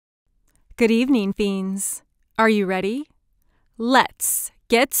Good evening, Fiends. Are you ready? Let's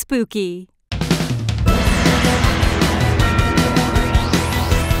get spooky.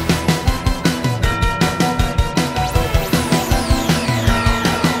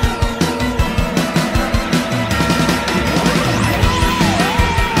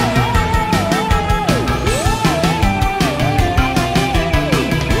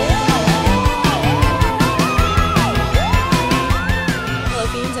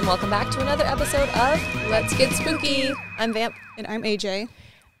 Welcome back to another episode of Let's Get Spooky. I'm Vamp. And I'm AJ.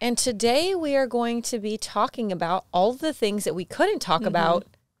 And today we are going to be talking about all the things that we couldn't talk about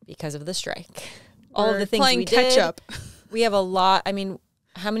because of the strike. All of the things we did. Catch up. We have a lot. I mean,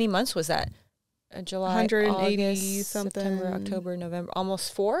 how many months was that? July, 180 August, something. September, October, November.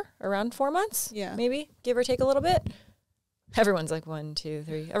 Almost around 4 months? Yeah. Maybe, give or take a little bit. Everyone's like 1, 2,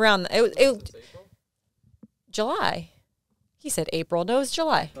 3. Around, July. He said April. No, it was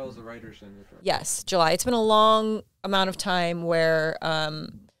July. That was the writer's signature. Yes, July. It's been a long amount of time where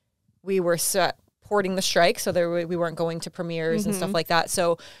we were supporting the strike, so we weren't going to premieres and stuff like that.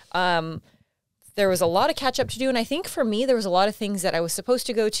 So there was a lot of catch up to do, and I think for me there was a lot of things that I was supposed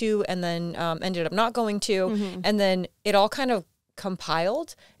to go to and then ended up not going to, and then it all kind of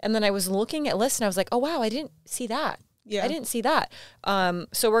compiled, and then I was looking at lists and I was like, oh wow, I didn't see that. Yeah, I didn't see that.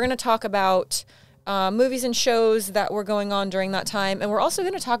 So we're going to talk about movies and shows that were going on during that time. And we're also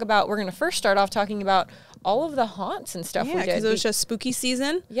going to first start off talking about all of the haunts and stuff we did. Yeah, because it was just spooky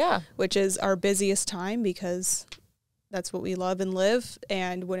season. Yeah. Which is our busiest time because that's what we love and live.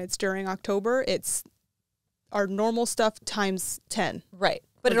 And when it's during October, it's our normal stuff times 10. Right.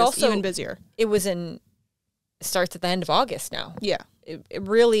 But it also even busier. It starts at the end of August now. Yeah. It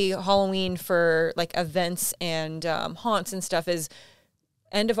really, Halloween for like events and haunts and stuff is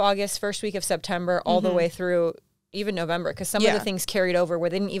end of August, first week of September, all the way through even November, because some of the things carried over where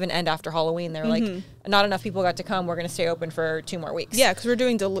they didn't even end after Halloween. They were like, not enough people got to come. We're going to stay open for 2 more weeks. Yeah, because I'm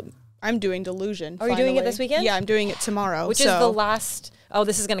doing Delusion. Are you doing it this weekend? Yeah, I'm doing it tomorrow. Which is the last. Oh,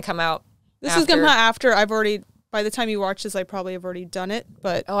 this is going to come out. This is going to come out after. By the time you watch this, I probably have already done it.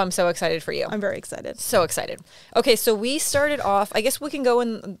 But oh, I'm so excited for you. I'm very excited. So excited. Okay, so we started off. I guess we can go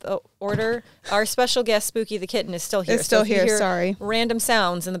in the order. Our special guest, Spooky the Kitten, is still here. It's still here. Sorry. Random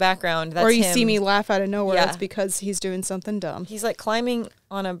sounds in the background. That's or you him. See me laugh out of nowhere. It's because he's doing something dumb. He's like climbing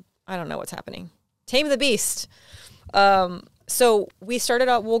on I don't know what's happening. Tame the Beast. So we started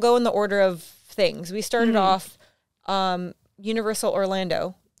out. We'll go in the order of things. We started off Universal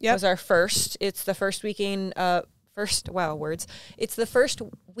Orlando. Was our first. It's the first weekend. It's the first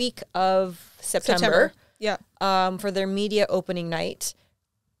week of September. Yeah. For their media opening night,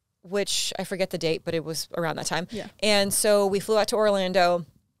 which I forget the date, but it was around that time. Yeah. And so we flew out to Orlando.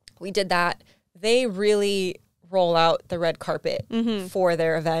 We did that. They really roll out the red carpet for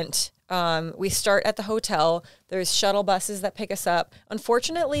their event. We start at the hotel. There's shuttle buses that pick us up.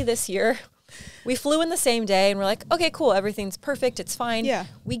 Unfortunately, this year, we flew in the same day, and we're like, okay, cool, everything's perfect, it's fine. Yeah.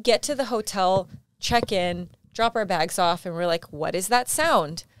 We get to the hotel, check in, drop our bags off, and we're like, what is that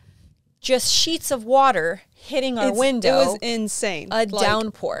sound? Just sheets of water hitting our window. It was insane.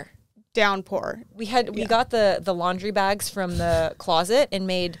 Downpour. Downpour. We got the laundry bags from the closet and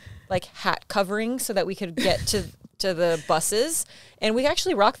made like hat coverings so that we could get to the buses, and we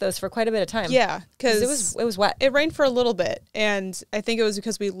actually rocked those for quite a bit of time. Yeah, because it was wet. It rained for a little bit, and I think it was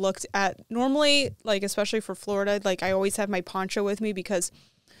because we looked at normally, like especially for Florida, like I always have my poncho with me because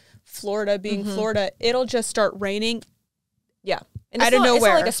Florida being Florida, it'll just start raining. Yeah, and out of nowhere. It's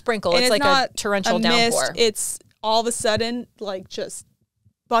not like a sprinkle. It's like a torrential downpour. It's all of a sudden like just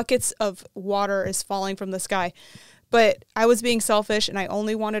buckets of water is falling from the sky. But I was being selfish, and I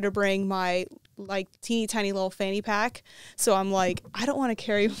only wanted to bring my like teeny tiny little fanny pack. So I'm like, I don't want to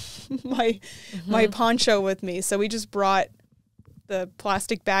carry my poncho with me. So we just brought the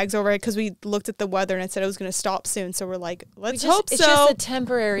plastic bags over it because we looked at the weather and it said it was going to stop soon. So we're like, let's hope so. It's just a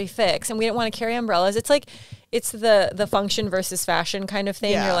temporary fix, and we didn't want to carry umbrellas. It's like it's the function versus fashion kind of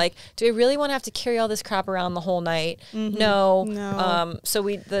thing. Yeah. You're like, do I really want to have to carry all this crap around the whole night? No. So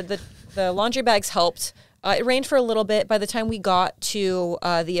the laundry bags helped. It rained for a little bit by the time we got to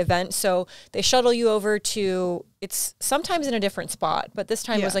the event. So they shuttle you over to, it's sometimes in a different spot, but this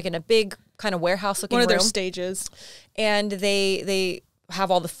time it was like in a big kind of warehouse looking room. One of their stages. And they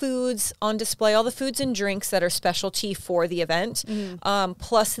have all the foods on display, all the foods and drinks that are specialty for the event,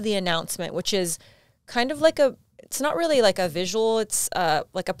 plus the announcement, which is kind of like it's not really like a visual, it's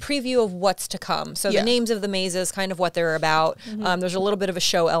like a preview of what's to come. So the names of the mazes, kind of what they're about. There's a little bit of a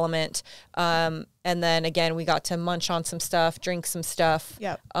show element. And then again, we got to munch on some stuff, drink some stuff.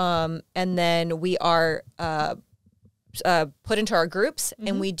 And then we are put into our groups,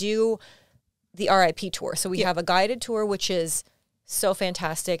 and we do the RIP tour. So we have a guided tour, which is so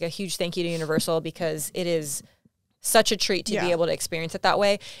fantastic. A huge thank you to Universal because it is such a treat to be able to experience it that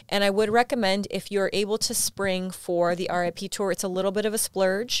way. And I would recommend if you're able to spring for the RIP tour, it's a little bit of a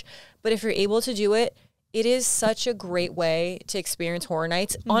splurge, but if you're able to do it, it is such a great way to experience Horror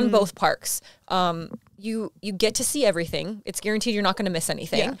Nights on both parks. You get to see everything. It's guaranteed you're not going to miss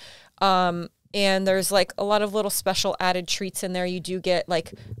anything. Yeah. And there's like a lot of little special added treats in there. You do get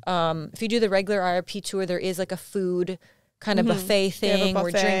like, if you do the regular RIP tour, there is like a food kind of buffet thing where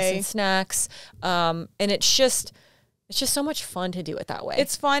drinks and snacks. And it's just so much fun to do it that way.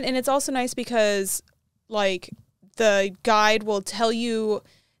 It's fun. And it's also nice because like the guide will tell you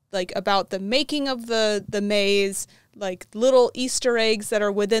like about the making of the maze, like little Easter eggs that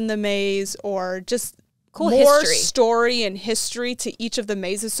are within the maze, or just cool more history. Story and history to each of the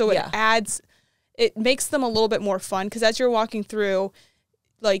mazes. So it makes them a little bit more fun because as you're walking through,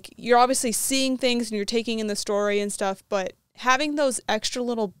 like you're obviously seeing things and you're taking in the story and stuff, but having those extra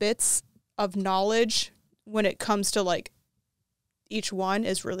little bits of knowledge when it comes to like each one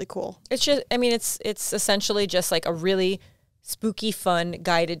is really cool. It's just, I mean, it's essentially just like a really spooky, fun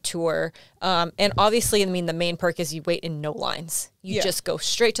guided tour. And obviously, I mean, the main perk is you wait in no lines. You just go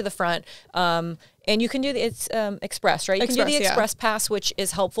straight to the front. And you can do it's express, right? You can do the express pass, which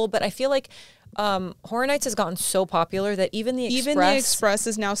is helpful. But I feel like Horror Nights has gotten so popular that even the express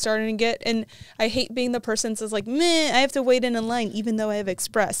is now starting to get, and I hate being the person that says like, meh, I have to wait in a line even though I have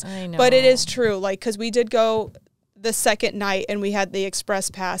express. I know. But it is true, like, because we did go the second night and we had the express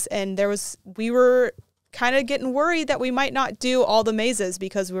pass, and we were kind of getting worried that we might not do all the mazes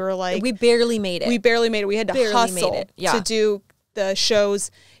because we were like, we barely made it. We had to hustle to do the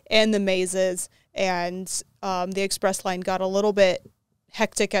shows and the mazes, and the express line got a little bit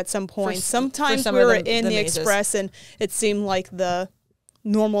hectic at some point. Sometimes we were in the express and it seemed like the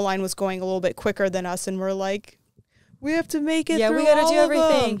normal line was going a little bit quicker than us, and we're like, we have to make it through. We got to do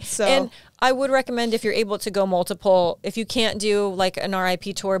everything. So. And I would recommend if you're able to go multiple, if you can't do like an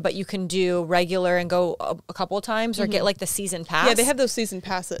RIP tour, but you can do regular and go a couple of times or get like the season pass. Yeah, they have those season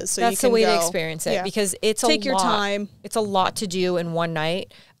passes. So that's you can the way to experience it because it's take your time. It's a lot to do in one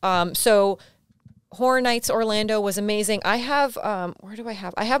night. So Horror Nights Orlando was amazing. I have, where do I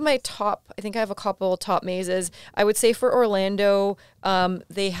have? I have my top, I think I have a couple top mazes. I would say for Orlando,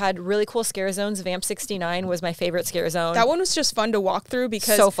 they had really cool scare zones. Vamp 69 was my favorite scare zone. That one was just fun to walk through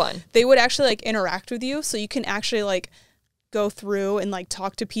because so fun. They would actually like interact with you. So you can actually like go through and like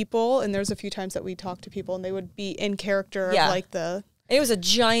talk to people. And there's a few times that we talked to people and they would be in character of like the... It was a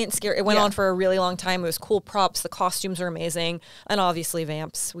giant scare. It went on for a really long time. It was cool props. The costumes were amazing. And obviously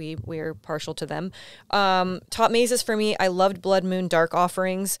vamps, we're partial to them. Top mazes for me, I loved Blood Moon Dark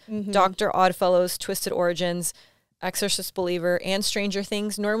Offerings, Dr. Oddfellows, Twisted Origins, Exorcist Believer, and Stranger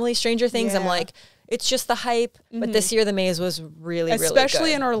Things. Normally Stranger Things, I'm like, it's just the hype. But this year the maze was really, especially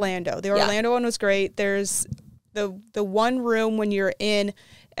really good. in Orlando. The Orlando one was great. There's the one room when you're in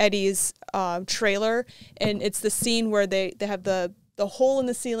Eddie's trailer, and it's the scene where they have the hole in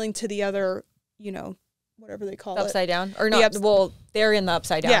the ceiling to the other, you know, whatever they call it. Upside down? Or not, well, they're in the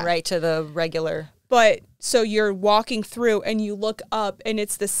upside down, right, to the regular. But, so you're walking through and you look up and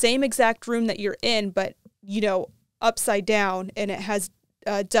it's the same exact room that you're in, but, you know, upside down, and it has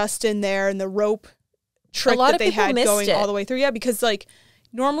dust in there and the rope trick that they had going all the way through. Yeah, because, like,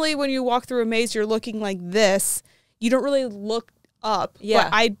 normally when you walk through a maze, you're looking like this. You don't really look up. Yeah.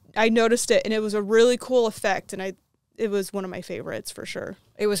 But I noticed it, and it was a really cool effect, and it was one of my favorites for sure.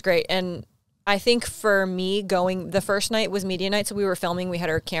 It was great. And I think for me the first night was media night. So we were filming, we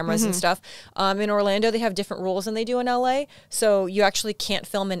had our cameras and stuff. In Orlando, they have different rules than they do in LA. So you actually can't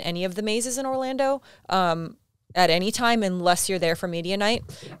film in any of the mazes in Orlando at any time unless you're there for media night.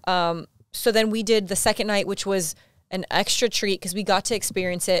 So then we did the second night, which was an extra treat because we got to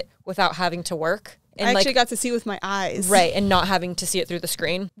experience it without having to work. And I actually got to see it with my eyes. Right, and not having to see it through the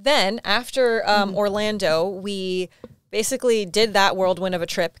screen. Then, after Orlando, we basically did that whirlwind of a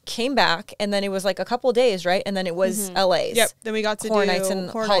trip, came back, and then it was like a couple of days, right? And then it was LA's. Yep, then we got to Horror do Nights in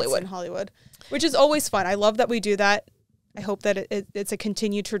Hollywood, which is always fun. I love that we do that. I hope that it's a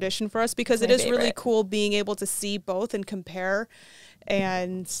continued tradition for us because it is really cool being able to see both and compare.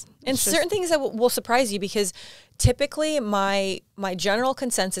 And certain things that will surprise you because typically my general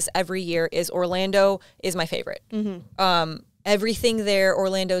consensus every year is Orlando is my favorite. Everything there,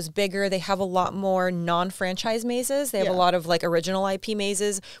 Orlando's bigger. They have a lot more non-franchise mazes. They have a lot of like original IP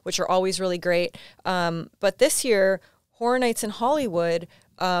mazes, which are always really great. But this year, Horror Nights in Hollywood,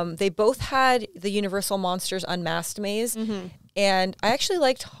 they both had the Universal Monsters Unmasked maze. And I actually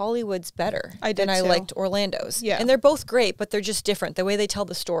liked Hollywood's better than I liked Orlando's. Yeah. And they're both great, but they're just different. The way they tell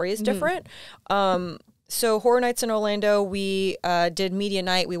the story is different. So Horror Nights in Orlando, we did media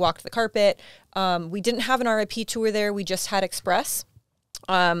night. We walked the carpet. We didn't have an RIP tour there. We just had Express.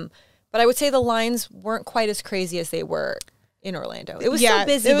 But I would say the lines weren't quite as crazy as they were in Orlando. It was still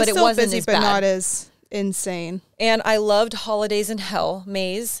busy, but it wasn't as bad. But not as insane. And I loved Holidays in Hell,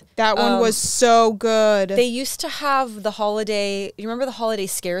 Maze. That one was so good. They used to have the holiday, you remember the holiday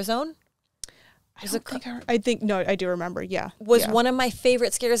scare zone? I think no, I do remember. Yeah, was one of my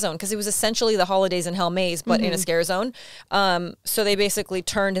favorite scare zone because it was essentially the Holidays in Hell maze, but in a scare zone. So they basically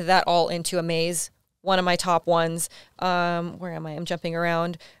turned that all into a maze. One of my top ones. Where am I? I'm jumping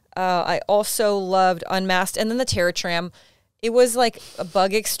around. I also loved Unmasked, and then the Terror Tram. It was like a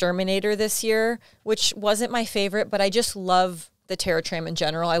bug exterminator this year, which wasn't my favorite, but I just love the Terror Tram in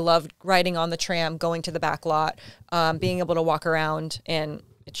general. I loved riding on the tram, going to the back lot, being able to walk around, and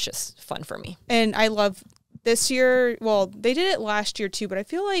it's just fun for me. And I love this year. Well, they did it last year too, but I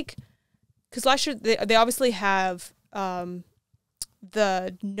feel like because last year they obviously have the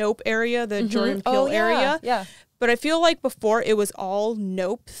Nope area, the Jordan Peele area. Yeah. But I feel like before it was all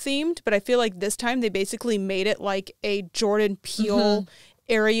Nope themed, but I feel like this time they basically made it like a Jordan Peele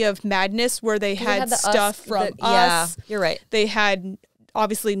area of madness where they had stuff from Us. Yeah, you're right. They had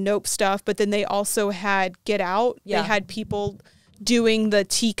obviously Nope stuff, but then they also had Get Out. Yeah. They had people doing the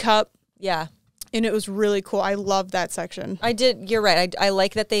teacup. Yeah. And it was really cool. I love that section. I did. You're right. I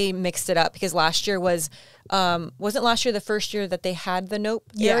like that they mixed it up because last year wasn't last year the first year that they had the Nope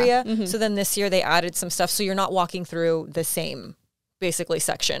area. So then this year they added some stuff. So you're not walking through the same basically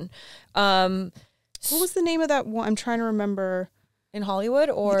section. What was the name of that one? I'm trying to remember. In Hollywood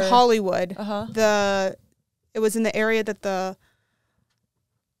or? Hollywood. It was in the area that the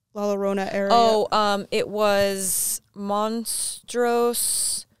La Llorona area. Oh, it was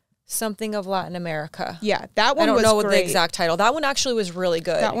Monstros something of Latin America. Yeah, that one was great. I don't know the exact title. That one actually was really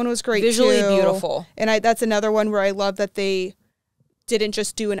good. That one was great Visually beautiful. And that's another one where I love that they didn't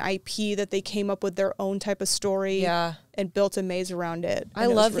just do an IP, that they came up with their own type of story and built a maze around it. I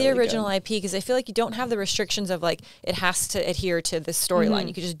love the original IP because I feel like you don't have the restrictions of like it has to adhere to this storyline.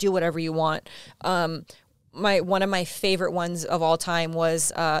 You can just do whatever you want. One of my favorite ones of all time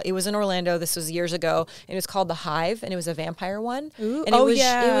was it was in Orlando. This was years ago, and it was called The Hive, and it was a vampire one. Ooh, and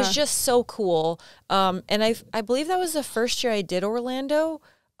it was just so cool. And I believe that was the first year I did Orlando.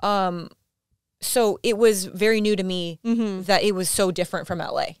 So it was very new to me that it was so different from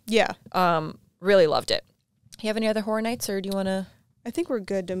LA. Yeah. Really loved it. You have any other horror nights, or do you want to? I think we're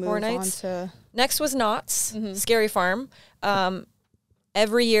good to move on to. Next was Knott's Scary Farm.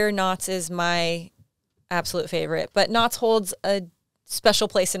 Every year Knott's is my absolute favorite, but Knott's holds a special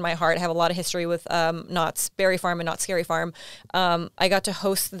place in my heart. I have a lot of history with Knott's Berry Farm and Knott's Scary Farm. I got to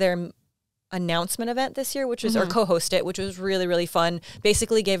host their announcement event this year, which was or co-host it, which was really, really fun.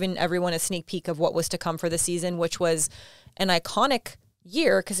 Basically giving everyone a sneak peek of what was to come for the season, which was an iconic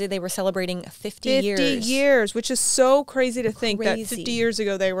year because they were celebrating 50 years, which is so crazy to think that 50 years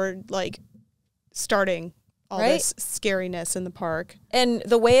ago they were like starting all this scariness in the park. And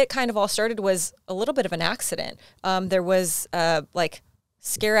the way it kind of all started was a little bit of an accident. There was like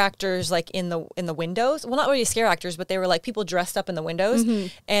scare actors like in the windows. Well, not really scare actors, but they were like people dressed up in the windows,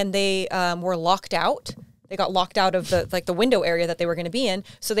 and they were locked out. They got locked out of the window area that they were going to be in.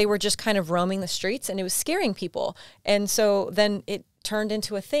 So they were just kind of roaming the streets, and it was scaring people. And so then it turned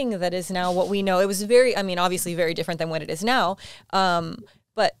into a thing that is now what we know. It was obviously very different than what it is now.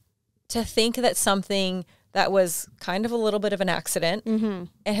 But to think that something that was kind of a little bit of an accident and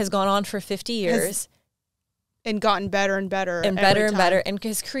has gone on for 50 years. And gotten better and better. And better and better. And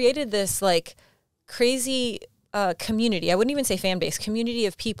has created this like crazy community. I wouldn't even say fan base. Community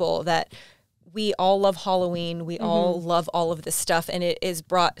of people that we all love Halloween. We all love all of this stuff. And it has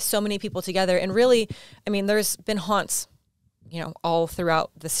brought so many people together. And really, there's been haunts, all throughout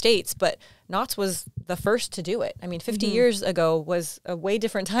the States. But Knott's was the first to do it. 50 years ago was a way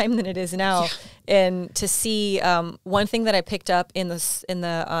different time than it is now. Yeah. And to see one thing that I picked up in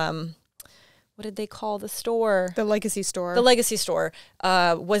the what did they call the store? The Legacy Store. The Legacy Store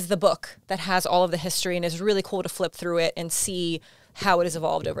was the book that has all of the history and is really cool to flip through it and see how it has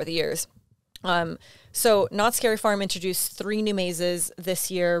evolved over the years. So Knott's Scary Farm introduced 3 new mazes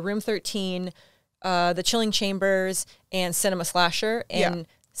this year: Room 13, the Chilling Chambers, and Cinema Slasher. And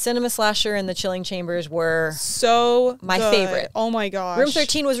Cinema Slasher and the Chilling Chambers were so my favorite. Oh my gosh. Room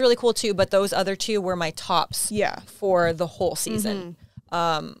 13 was really cool too, but those other 2 were my tops for the whole season.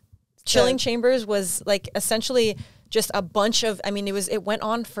 Chilling Chambers was like essentially just a bunch of, it went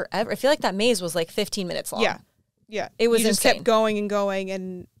on forever. I feel like that maze was like 15 minutes long. Yeah. Yeah. It was you just insane. kept going and going,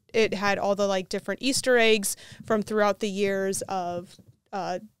 and it had all the like different Easter eggs from throughout the years of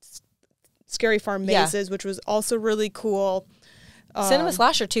Scary Farm mazes, which was also really cool. Cinema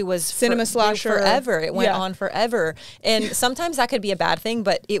Slasher too was Cinema Slasher forever. It went on forever, and sometimes that could be a bad thing,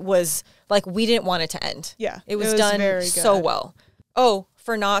 but it was like we didn't want it to end. Yeah, it was done very so good. well. Oh,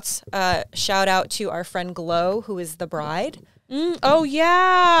 for Knott's, shout out to our friend Glow, who is the bride. Oh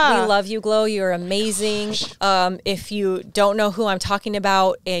yeah, We love you, Glow. You're amazing. If you don't know who I'm talking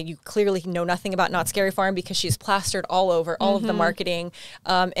about, and you clearly know nothing about Not Scary Farm because she's plastered all over all of the marketing.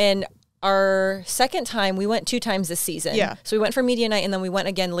 And our second time, we went 2 times this season. Yeah. So we went for media night, and then we went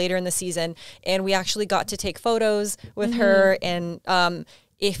again later in the season, and we actually got to take photos with her. And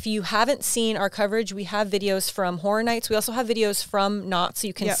if you haven't seen our coverage, we have videos from Horror Nights. We also have videos from Knot, so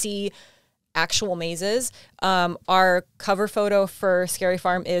you can see actual mazes. Our cover photo for Scary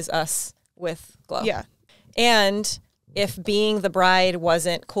Farm is us with Glow. Yeah. And if being the bride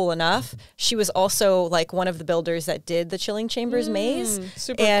wasn't cool enough, she was also like one of the builders that did the Chilling Chambers maze.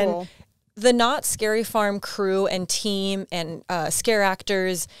 Super and cool. The Not Scary Farm crew and team and scare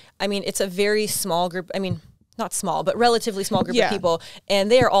actors, I mean, it's a very small group. I mean, not small, but relatively small group of people. And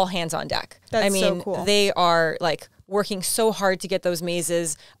they are all hands on deck. That's I mean, so cool. They are like working so hard to get those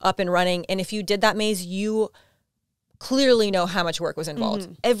mazes up and running. And if you did that maze, you clearly know how much work was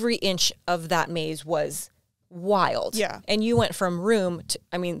involved. Every inch of that maze was wild. Yeah. And you went from room to,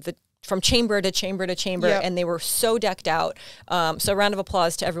 I mean, from chamber to chamber to chamber, and they were so decked out. So a round of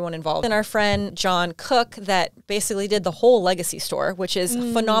applause to everyone involved. And our friend John Cook that basically did the whole Legacy store, which is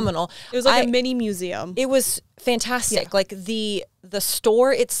phenomenal. It was like a mini museum. It was fantastic. Yeah. Like the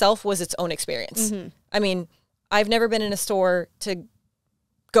store itself was its own experience. I mean, I've never been in a store to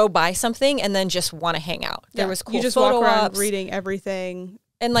go buy something and then just want to hang out. There was cool You just photo walk around ops. reading everything.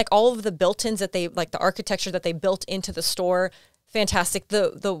 And like all of the built-ins that they, like the architecture that they built into the store, fantastic.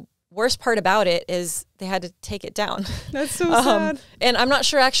 The worst part about it is they had to take it down. That's so sad. And I'm not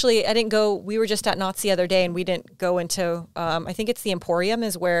sure, actually, I didn't go, we were just at Knott's the other day and we didn't go into, I think it's the Emporium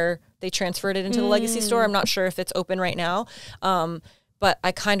is where they transferred it into the Legacy store. I'm not sure if it's open right now. But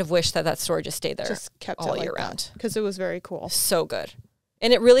I kind of wish that store just stayed there Just kept all it like year round. because it was very cool. So good.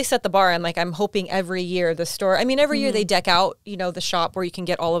 And it really set the bar. I'm hoping every year the store, I mean, every year they deck out, the shop where you can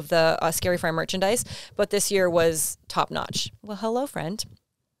get all of the Scary Farm merchandise. But this year was top notch. Well, hello, friend.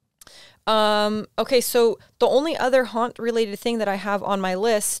 Okay, so the only other haunt related thing that I have on my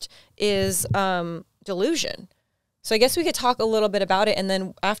list is Delusion. So I guess we could talk a little bit about it, and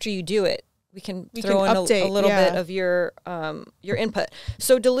then after you do it, we can throw in a little bit of your input.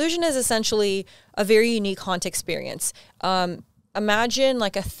 So Delusion is essentially a very unique haunt experience. Imagine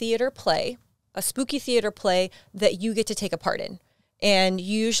like a theater play, a spooky theater play that you get to take a part in. And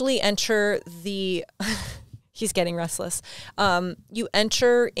you usually enter the... He's getting restless. You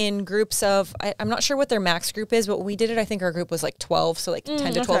enter in groups of, I'm not sure what their max group is, but when we did it, I think our group was like 12, so like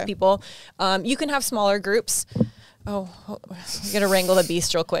 10 to 12 people. You can have smaller groups. Oh, I'm going to wrangle the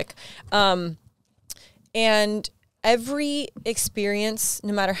beast real quick. And every experience,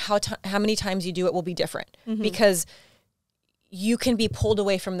 no matter how many times you do it, will be different because you can be pulled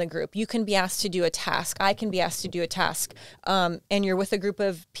away from the group. You can be asked to do a task. I can be asked to do a task. And you're with a group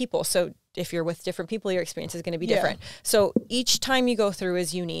of people. So if you're with different people, your experience is going to be different. So each time you go through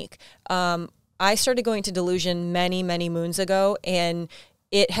is unique. I started going to Delusion many, many moons ago, and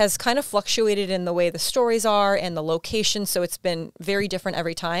it has kind of fluctuated in the way the stories are and the location, so it's been very different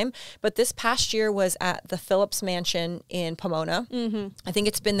every time. But this past year was at the Phillips Mansion in Pomona. I think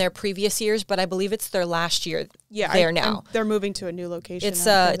it's been their previous years, but I believe it's their last year there now. They're moving to a new location. It's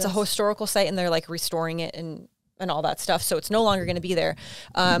a historical site, and they're like restoring it and all that stuff, so it's no longer going to be there.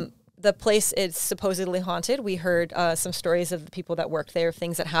 The place is supposedly haunted. We heard some stories of the people that worked there,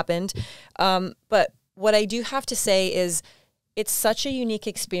 things that happened. But what I do have to say is it's such a unique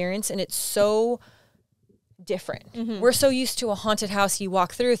experience, and it's so different. We're so used to a haunted house. You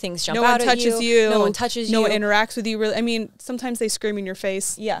walk through, things jump out at you. No one touches you. No one interacts with you. Really, I mean, sometimes they scream in your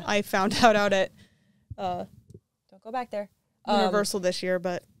face. Yeah. I found out at don't go back there. Universal this year,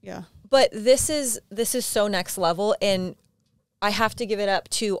 but yeah. But this is so next level, and I have to give it up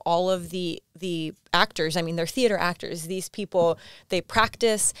to all of the actors. I mean, they're theater actors. These people, they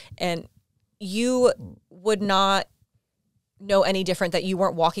practice, and you would not know any different that you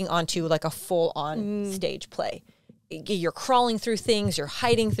weren't walking onto like a full-on stage play. You're crawling through things, you're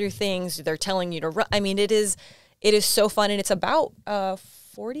hiding through things, they're telling you to run. I mean, it is so fun, and it's about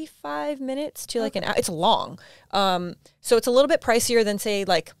 45 minutes to like an hour. It's long. So it's a little bit pricier than say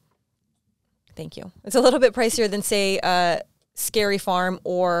like, thank you. It's a little bit pricier than say Scary Farm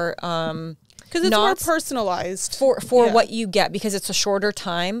or Because it's more personalized for what you get, because it's a shorter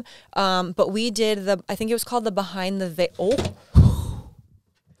time. But we did I think it was called the Behind the Veil. Oh,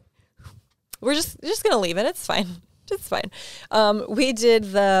 we're just gonna leave it. It's fine. It's fine. We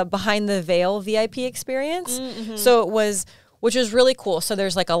did the Behind the Veil VIP experience. So which was really cool. So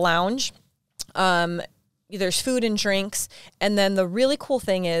there's like a lounge. There's food and drinks. And then the really cool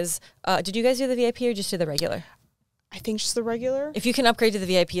thing is, did you guys do the VIP or just do the regular? I think just the regular. If you can upgrade to the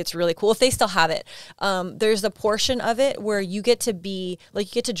VIP, it's really cool. If they still have it, there's the portion of it where you get to be like,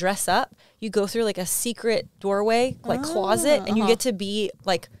 you get to dress up. You go through like a secret doorway, like closet, and you get to be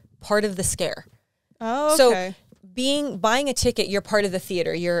like part of the scare. Oh, okay. So buying a ticket, you're part of the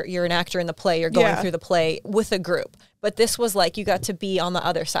theater. You're an actor in the play. You're going through the play with a group. But this was like, you got to be on the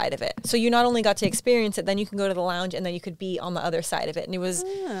other side of it. So you not only got to experience it, then you can go to the lounge and then you could be on the other side of it. And it was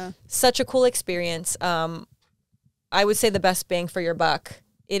such a cool experience. I would say the best bang for your buck.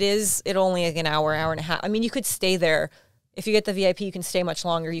 It only like an hour and a half. I mean, you could stay there. If you get the VIP, you can stay much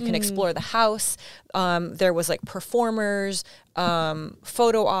longer. You can explore the house. There was like performers,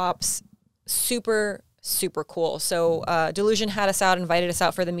 photo ops, super, super cool. So Delusion had us out, invited us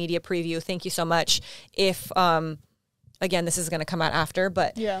out for the media preview. Thank you so much. If, again, this is going to come out after,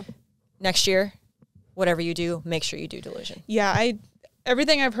 but next year, whatever you do, make sure you do Delusion. Yeah,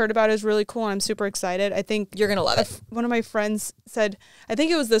 everything I've heard about is really cool, and I'm super excited. I think you're going to love it. One of my friends said, I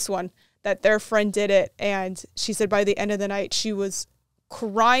think it was this one, that their friend did it, and she said by the end of the night, she was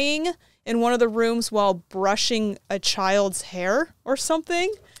crying in one of the rooms while brushing a child's hair or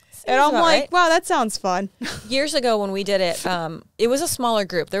something. And I'm like, right? Wow, that sounds fun. Years ago when we did it, it was a smaller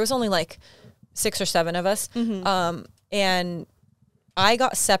group. There was only like 6 or 7 of us. And I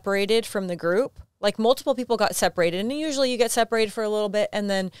got separated from the group. Like multiple people got separated, and usually you get separated for a little bit and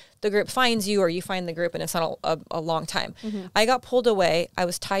then the group finds you or you find the group, and it's not a long time. I got pulled away. I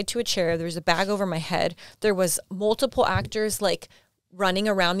was tied to a chair. There was a bag over my head. There was multiple actors like running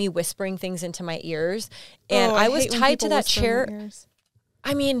around me, whispering things into my ears. And I was tied to that chair.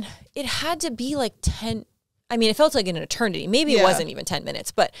 I mean, it had to be like 10. I mean, it felt like an eternity. Maybe it wasn't even 10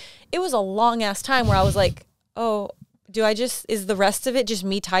 minutes, but it was a long ass time where I was like, oh, is the rest of it just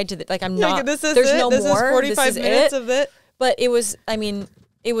me tied to like, I'm not, this is there's it. no this more. Is 45 minutes of it. But it was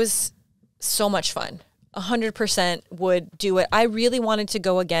so much fun. 100% would do it. I really wanted to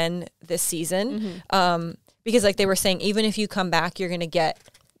go again this season. Because like they were saying, even if you come back, you're going to get,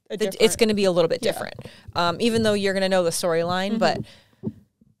 it's going to be a little bit different. Even though you're going to know the storyline, but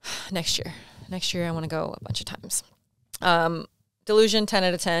next year I want to go a bunch of times. Delusion 10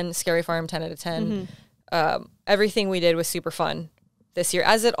 out of 10, Scary Farm 10 out of 10. Everything we did was super fun this year,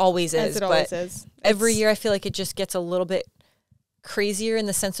 as it always is. Every year I feel like it just gets a little bit crazier in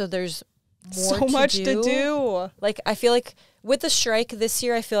the sense of there's more so much to do. Like I feel like with the strike this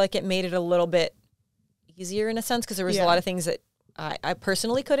year, I feel like it made it a little bit easier in a sense, because there was a lot of things that I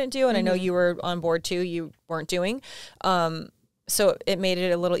personally couldn't do, and I know you were on board too. You weren't doing, so it made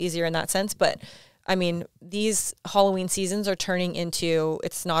it a little easier in that sense. But I mean, these Halloween seasons are turning into,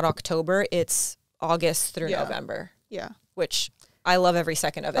 it's not October, it's August through November. Yeah. Which I love every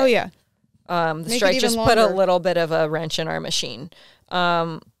second of it. Oh, yeah. The strike just put a little bit of a wrench in our machine.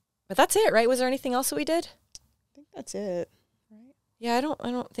 But that's it, right? Was there anything else that we did? I think that's it. Right? Yeah, I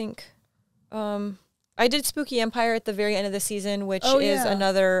don't think. I did Spooky Empire at the very end of the season, which is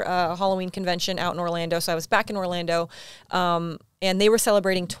another Halloween convention out in Orlando. So I was back in Orlando, and they were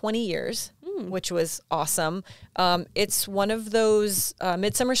celebrating 20 years. Which was awesome. It's one of those,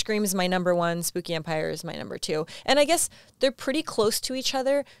 Midsummer Scream is my number 1, Spooky Empire is my number 2. And I guess they're pretty close to each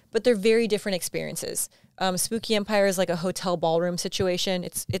other, but they're very different experiences. Spooky Empire is like a hotel ballroom situation.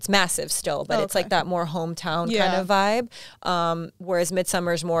 It's massive still, but it's like that more hometown kind of vibe. Whereas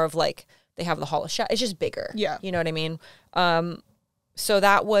Midsummer is more of like, they have the Hall of Shadows. It's just bigger. Yeah. You know what I mean? So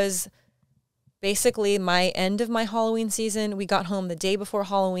that was basically my end of my Halloween season. We got home the day before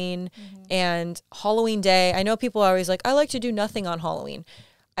Halloween, and Halloween day, I know people are always like, I like to do nothing on Halloween.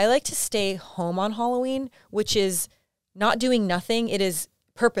 I like to stay home on Halloween, which is not doing nothing. It is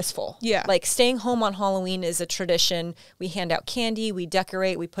purposeful. Yeah. Like staying home on Halloween is a tradition. We hand out candy, we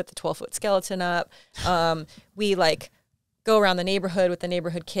decorate, we put the 12-foot skeleton up. We like go around the neighborhood with the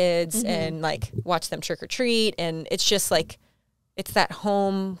neighborhood kids and like watch them trick or treat. And it's just like, it's that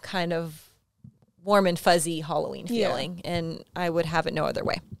home kind of warm and fuzzy Halloween feeling, and I would have it no other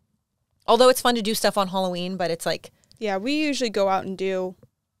way. Although it's fun to do stuff on Halloween, but it's like... Yeah, we usually go out and do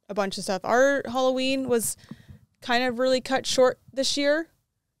a bunch of stuff. Our Halloween was kind of really cut short this year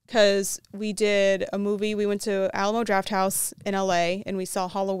because we did a movie. We went to Alamo Drafthouse in LA and we saw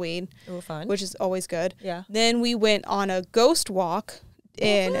Halloween, fun, which is always good. Yeah. Then we went on a ghost walk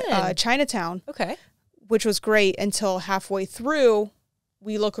in fun. Chinatown, Okay. which was great until halfway through.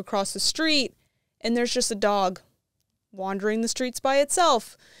 We look across the street, and there's just a dog wandering the streets by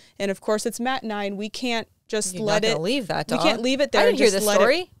itself. And of course, it's Matt and I, and we can't just You're let not it gonna leave that dog. We can't leave it there. I didn't hear just this let it-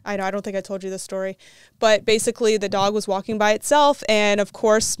 story. I know. I don't think I told you this story, but basically, the dog was walking by itself, and of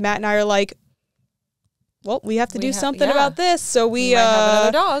course, Matt and I are like, "Well, we have to do something about this." So we might have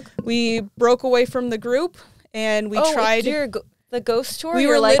another dog. We broke away from the group, and we tried. The ghost tour. We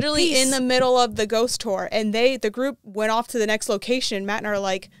You're were like, literally "Peace." in the middle of the ghost tour, and the group went off to the next location. Matt and I are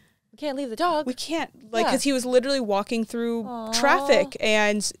like, We can't leave the dog. we can't, like, Yeah. because he was literally walking through Aw. traffic,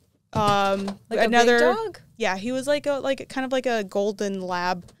 and Like another a big dog. yeah, he was like kind of like a golden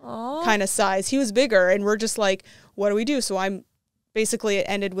lab Aw. kind of size. He was bigger, and we're just like, what do we do? So I'm basically, it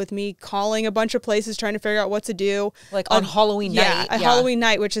ended with me calling a bunch of places trying to figure out what to do. Like on Halloween night. Yeah, Halloween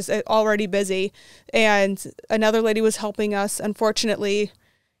night, which is already busy. And another lady was helping us. Unfortunately,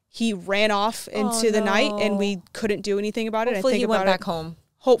 he ran off into the night, and we couldn't do anything about it. Hopefully he went back home.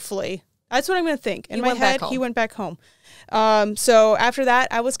 Hopefully. That's what I'm going to think. In He my went back head, he home. went back home. So after that,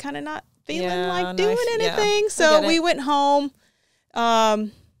 I was kind of not feeling Yeah, like doing yeah. anything. I So get we it. went home.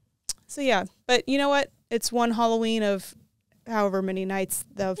 So yeah, but you know what? It's one Halloween of however many nights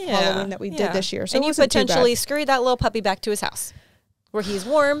of Halloween that we did this year. So and it you wasn't too bad. potentially scurried that little puppy back to his house where he's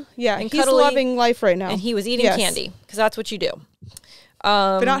warm Yeah, and he's cuddly, loving life right now. and he was eating Yes. candy because that's what you do.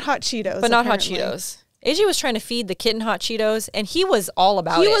 But not hot Cheetos. But not hot apparently. Cheetos. AJ was trying to feed the kitten hot Cheetos, and he was all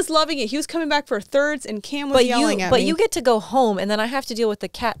about it. He was loving it. He was coming back for thirds, and Cam was yelling at me. But you get to go home, and then I have to deal with the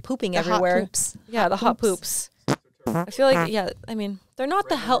cat pooping The hot everywhere. poops. Yeah, the hot poops. I feel like I mean they're not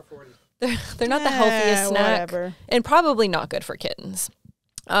the they're not the healthiest snack, whatever. and probably not good for kittens.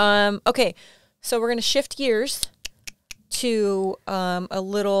 Okay, so we're gonna shift gears to a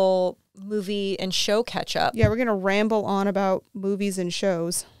little movie and show catch up. Yeah, we're gonna ramble on about movies and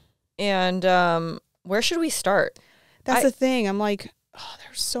shows. And where should we start? That's the thing. I'm like, oh,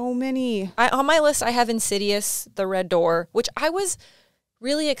 there's so many. On my list, I have Insidious, The Red Door, which I was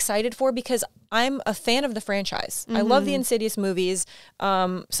really excited for because I'm a fan of the franchise. I love the Insidious movies.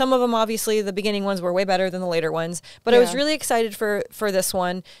 Some of them, obviously, the beginning ones were way better than the later ones. But I was really excited for this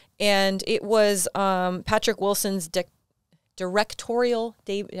one. And it was Patrick Wilson's directorial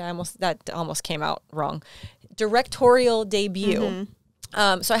debut. That almost came out wrong. Directorial debut.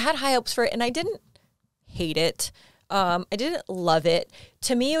 So I had high hopes for it, and I didn't hate it. I didn't love it.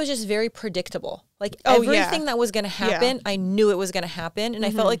 To me, it was just very predictable. Like everything that was going to happen, I knew it was going to happen, and I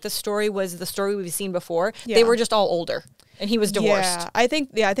felt like the story was the story we've seen before. Yeah. They were just all older, and he was divorced. Yeah, I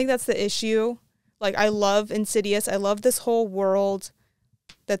think that's the issue. Like, I love Insidious. I love this whole world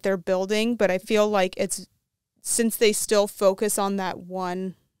that they're building, but I feel like since they still focus on that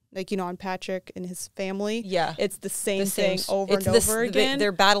one, like, on Patrick and his family. Yeah. It's the same thing over and It's over again.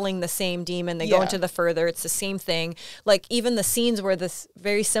 They're battling the same demon. They go into the further. It's the same thing. Like, even the scenes were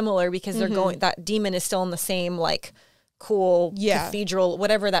very similar because they're going, that demon is still in the same, like, cool cathedral,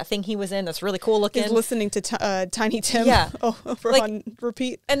 whatever that thing he was in that's really cool looking. He's listening to Tiny Tim over Like, on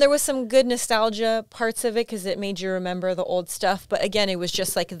repeat. And there was some good nostalgia parts of it because it made you remember the old stuff. But again, it was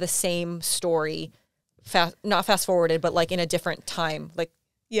just like the same story, not fast forwarded, but like in a different time, like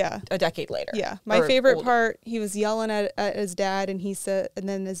a decade later. Yeah. My favorite part, he was yelling at his dad, and he said, and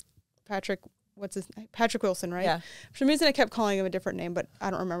then his Patrick Wilson, right? Yeah. For some reason, I kept calling him a different name, but I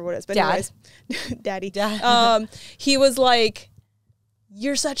don't remember what it is. But Dad. anyways, Daddy. He was like,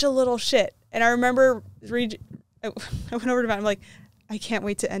 "You're such a little shit." And I remember I went over to Matt. I'm like, I can't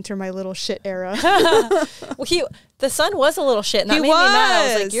wait to enter my little shit era. Well, the son was a little shit, and that made me mad.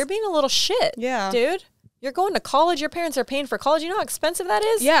 I was like, "You're being a little shit, dude. You're going to college. Your parents are paying for college. You know how expensive that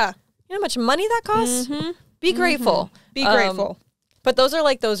is? Yeah. You know how much money that costs? Be grateful. Be grateful. But those are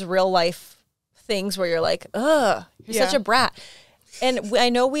like those real life things where you're like, ugh, you're such a brat. And I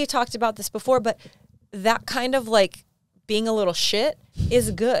know we talked about this before, but that kind of like being a little shit is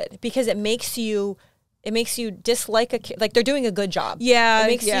good because it makes you dislike a kid. Like, they're doing a good job. Yeah. It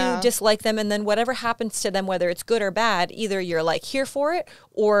makes you dislike them. And then whatever happens to them, whether it's good or bad, either you're like here for it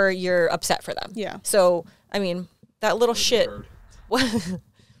or you're upset for them. Yeah. So, I mean, that little shit.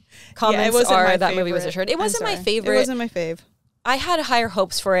 Comments it wasn't are my that movie was a favorite. turd. It wasn't my favorite. It wasn't my fave. I had higher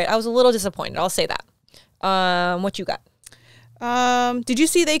hopes for it. I was a little disappointed. I'll say that. What you got? Did you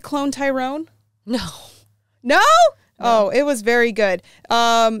see they cloned Tyrone? No. No? Oh, it was very good.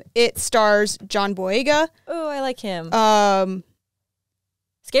 It stars John Boyega. Oh, I like him.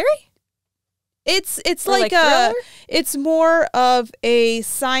 Scary? It's Or like thriller? it's more of a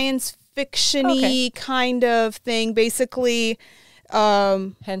science fiction-y kind of thing. Basically,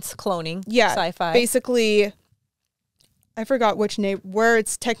 Hence cloning. yeah, Sci-fi. basically, I forgot which where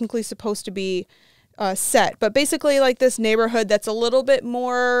it's technically supposed to be set, but basically like this neighborhood that's a little bit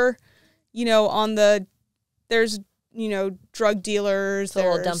more, you know, there's, you know, drug dealers. It's a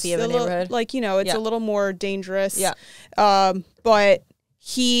little dumpy of a neighborhood. Like, you know, it's a little more dangerous. Yeah. But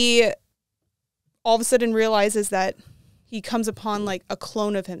he all of a sudden realizes that he comes upon like a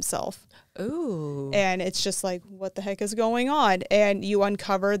clone of himself. Ooh. And it's just like, what the heck is going on? And you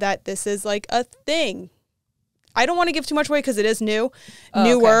uncover that this is like a thing. I don't want to give too much away because it is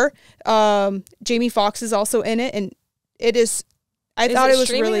newer. Okay. Jamie Foxx is also in it, and it is. I thought it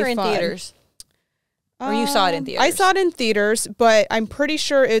was really or in fun. Theaters? Or you saw it in theaters? I saw it in theaters, but I'm pretty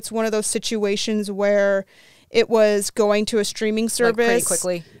sure it's one of those situations where it was going to a streaming service like pretty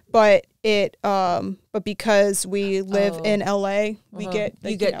quickly. But but because we live in LA, we get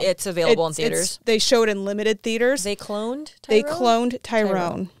it's available in theaters. They showed in limited theaters. They cloned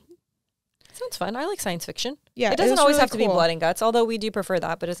Tyrone. Sounds fun. I like science fiction. Yeah, it doesn't always really have to be blood and guts, although we do prefer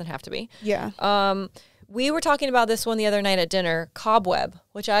that, but it doesn't have to be. Yeah. We were talking about this one the other night at dinner, Cobweb,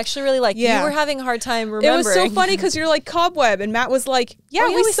 which I actually really like. Yeah. You were having a hard time remembering. It was so funny because you're like, Cobweb, and Matt was like, yeah,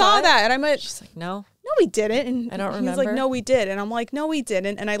 we saw that. And I'm like, she's like, no, we didn't. And I don't remember. He's like, no, we did. And I'm like, no, we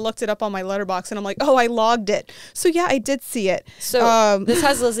didn't. And I looked it up on my letterbox, and I'm like, oh, I logged it. So yeah, I did see it. So this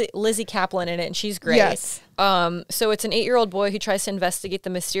has Lizzie Kaplan in it, and she's great. Yes. So it's an 8-year-old boy who tries to investigate the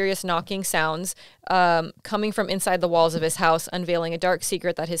mysterious knocking sounds coming from inside the walls of his house, unveiling a dark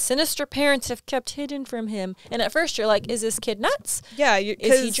secret that his sinister parents have kept hidden from him. And at first you're like, is this kid nuts? Yeah.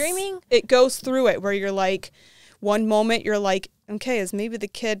 Is he dreaming? It goes through it where you're like, one moment you're like, okay, is maybe the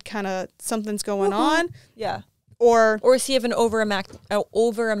kid kind of something's going on? Yeah. Or is he have an overactive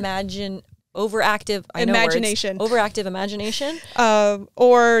imagination? Overactive imagination.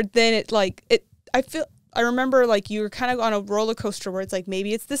 Or then I remember like you were kind of on a roller coaster where it's like,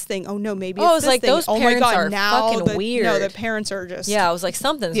 maybe it's this thing. Oh no, maybe it's this like thing. those oh parents my God, are now fucking weird. No, the parents are just. Yeah, I was like,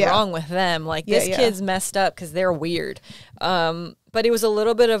 something's wrong with them. Like this kid's messed up because they're weird. But it was a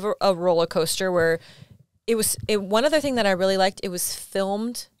little bit of a roller coaster where one other thing that I really liked, it was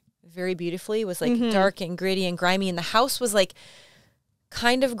filmed very beautifully. It was like dark and gritty and grimy, and the house was like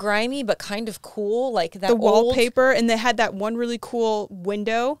kind of grimy but kind of cool, like that wallpaper, and they had that one really cool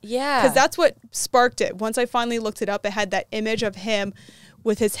window. Yeah, because that's what sparked it. Once I finally looked it up, it had that image of him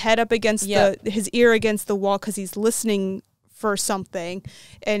with his head up against his ear against the wall because he's listening for something,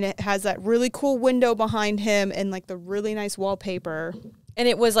 and it has that really cool window behind him and like the really nice wallpaper. And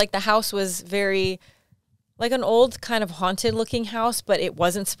it was like the house was very like an old kind of haunted looking house, but it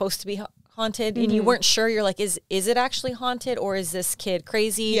wasn't supposed to be haunted, and you weren't sure. You're like, is it actually haunted, or is this kid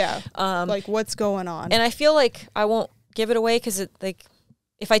crazy? Yeah. Like what's going on? And I feel like I won't give it away because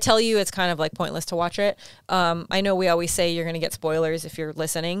if I tell you, it's kind of like pointless to watch it. I know we always say you're going to get spoilers if you're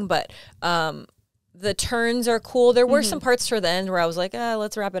listening, but the turns are cool. There were some parts toward the end where I was like,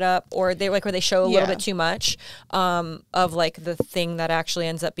 let's wrap it up, or where they show a little bit too much of like the thing that actually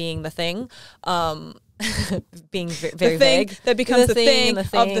ends up being the thing. Being very vague. That becomes the thing of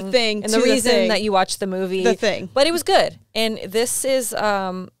the thing. And the reason that you watch the movie. The thing. But it was good. And this is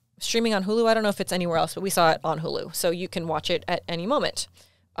streaming on Hulu. I don't know if it's anywhere else, but we saw it on Hulu. So you can watch it at any moment.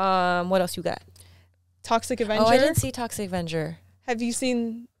 What else you got? Toxic Avenger? Oh, I didn't see Toxic Avenger. Have you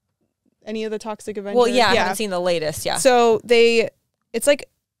seen any of the Toxic Avenger? Well, yeah, I haven't seen the latest, yeah. So it's like,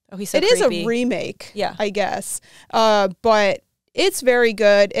 he's so it creepy. is a remake, I guess. But it's very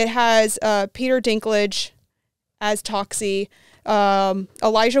good. It has Peter Dinklage as Toxie,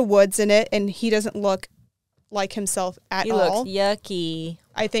 Elijah Wood's in it, and he doesn't look like himself at all. He looks yucky.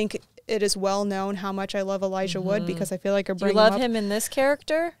 I think it is well known how much I love Elijah Wood because I feel like I bring him up. Do you love him in this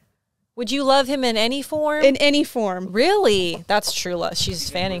character? Would you love him in any form? In any form. Really? That's true. She's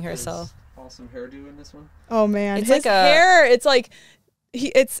fanning herself. Awesome hairdo in this one. Oh man, it's his like hair. It's like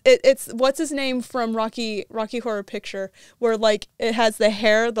it's what's his name from Rocky Horror Picture, where like it has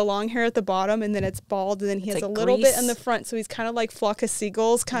the long hair at the bottom, and then it's bald, and then he has like a little bit in the front, so he's kind of like Flock of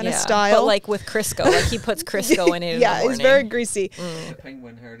Seagulls kind of style, but like with Crisco, like he puts Crisco in it. Yeah, he's very greasy.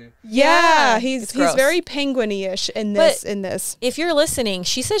 Penguin hairdo. Yeah, he's very penguiny-ish in this. If you're listening,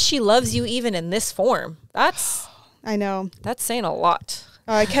 she says she loves you even in this form. That's I know. That's saying a lot.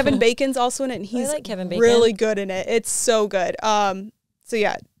 Kevin Bacon's also in it, and he's like Kevin Bacon. Really good in it. It's so good. So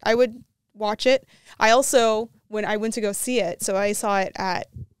yeah, I would watch it. I also, when I went to go see it, so I saw it at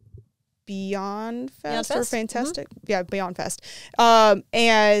Beyond Fest or Fantastic. Yeah, Beyond Fest.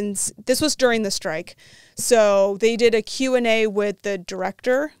 And this was during the strike. So they did a Q&A with the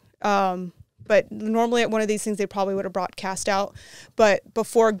director. But normally at one of these things, they probably would have brought cast out. But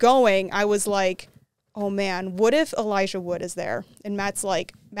before going, I was like, oh man, what if Elijah Wood is there? And Matt's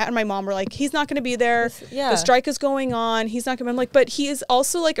like, Matt and my mom were like, he's not going to be there. Yeah. The strike is going on. He's not going to. I'm like, but he is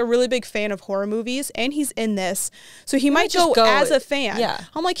also like a really big fan of horror movies, and he's in this, so he might just go go as a fan. Yeah.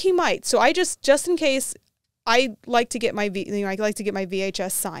 I'm like, he might. So I just in case. I like to get my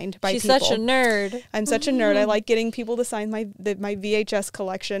VHS signed by She's people. such a nerd. I'm such a nerd. I like getting people to sign my VHS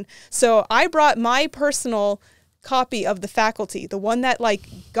collection. So I brought my personal copy of The Faculty, the one that like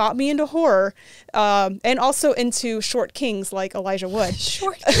got me into horror, and also into short kings like Elijah Wood.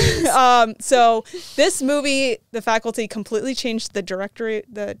 Short kings. So this movie, The Faculty, completely changed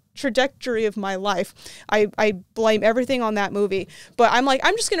the trajectory of my life. I blame everything on that movie, but I'm like,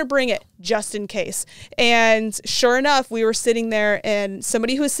 I'm just gonna bring it just in case. And sure enough, we were sitting there, and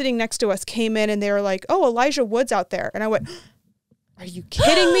somebody who was sitting next to us came in, and they were like, "Oh, Elijah Wood's out there," and I went, "Are you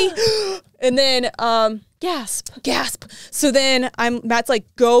kidding me?" And then gasp. So then Matt's like,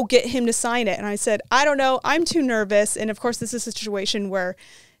 go get him to sign it. And I said, I don't know. I'm too nervous. And of course, this is a situation where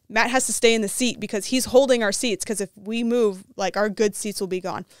Matt has to stay in the seat because he's holding our seats. Because if we move, like our good seats will be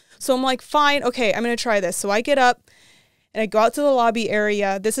gone. So I'm like, fine. Okay, I'm going to try this. So I get up and I go out to the lobby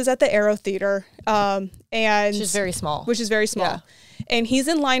area. This is at the Aero Theater. And Which is very small. Yeah. And he's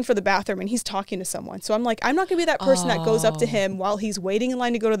in line for the bathroom and he's talking to someone. So I'm like, I'm not going to be that person that goes up to him while he's waiting in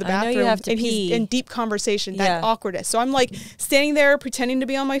line to go to the bathroom. I know you have to and pee. He's in deep conversation, that awkwardness. So I'm like standing there pretending to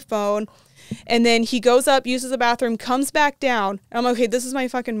be on my phone. And then he goes up, uses the bathroom, comes back down. And I'm like, okay, this is my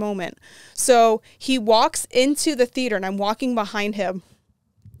fucking moment. So he walks into the theater and I'm walking behind him.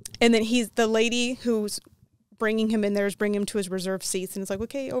 And then the lady who's bringing him in there is bringing him to his reserved seats. And it's like,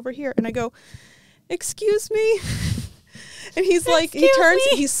 okay, over here. And I go, excuse me. And he's like, he turns,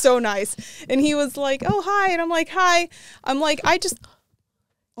 he's so nice. And he was like, oh, hi. And I'm like, hi. I'm like,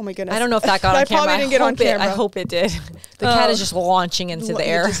 oh my goodness. I don't know if that got on camera. Probably didn't get on camera. I hope it did. The cat is just launching into the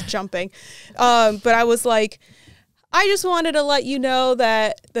air. Just jumping. But I was like, I just wanted to let you know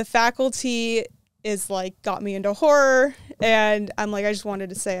that The Faculty is like, got me into horror. And I'm like, I just wanted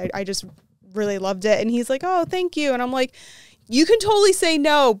to say, I just really loved it. And he's like, oh, thank you. And I'm like, you can totally say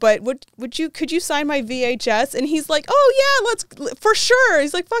no, but could you sign my VHS? And he's like, oh yeah, for sure.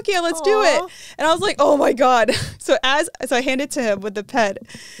 He's like, fuck yeah, let's do it. And I was like, oh my God. So as I hand it to him with the pen,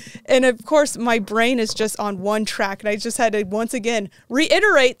 and of course my brain is just on one track, and I just had to once again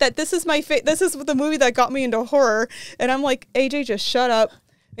reiterate that this is this is the movie that got me into horror. And I'm like, AJ, just shut up.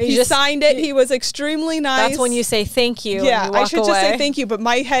 He signed it. He was extremely nice. That's when you say thank you. Yeah, and you walk I should away. just say thank you. But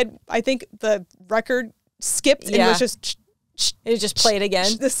my head, I think the record skipped and it was just. It just played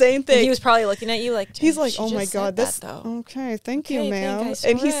again. The same thing. And he was probably looking at you like, he's like, oh my God, okay, thank you, ma'am.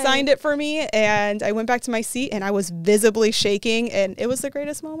 And he signed it for me, and I went back to my seat, and I was visibly shaking, and it was the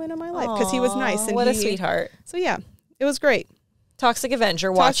greatest moment of my life because he was nice. And what a sweetheart. So yeah, it was great. Toxic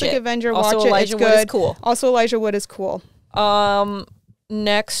Avenger, watch it. Toxic Avenger, also, watch it. Elijah It's Wood good. is cool. Also, Elijah Wood is cool.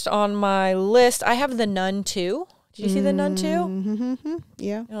 Next on my list, I have The Nun 2. Did you see The Nun 2? Mm-hmm.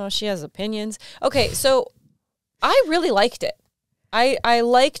 Yeah. Oh, she has opinions. Okay, so I really liked it. I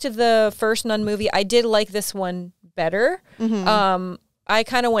liked the first Nun movie. I did like this one better. Mm-hmm. I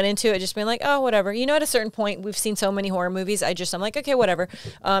kind of went into it just being like, oh, whatever. You know, at a certain point, we've seen so many horror movies. I'm like, okay, whatever.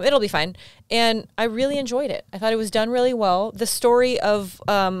 It'll be fine. And I really enjoyed it. I thought it was done really well. The story of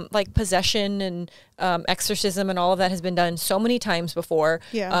like possession and exorcism and all of that has been done so many times before.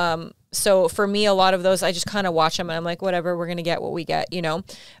 Yeah. So for me, a lot of those, I just kind of watch them and I'm like, whatever, we're going to get what we get, you know?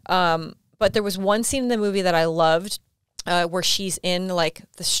 But there was one scene in the movie that I loved. Where she's in like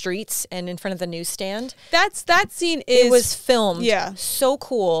the streets and in front of the newsstand. That scene it was filmed so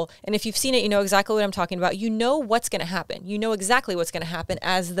cool. And if you've seen it, you know exactly what I'm talking about. You know what's going to happen. You know exactly what's going to happen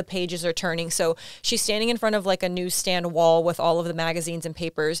as the pages are turning. So she's standing in front of like a newsstand wall with all of the magazines and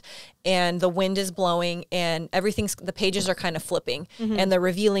papers, and the wind is blowing and the pages are kind of flipping and they're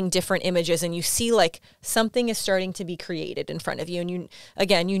revealing different images, and you see like something is starting to be created in front of you.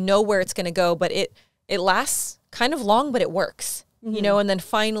 And you know where it's going to go, but it lasts kind of long, but it works, you know, and then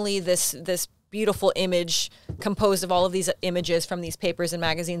finally this beautiful image composed of all of these images from these papers and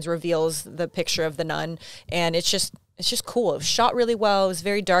magazines reveals the picture of the nun. And it's just cool. It was shot really well. It was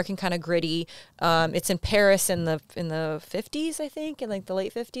very dark and kind of gritty. It's in Paris in the 50s, I think, in like the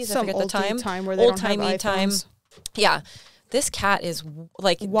late 50s. I forget the time. Where they don't have iPhones. Yeah. This cat is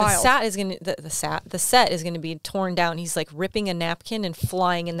like wild. The set is gonna be torn down. He's like ripping a napkin and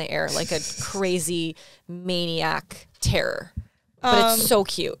flying in the air like a crazy maniac terror. But it's so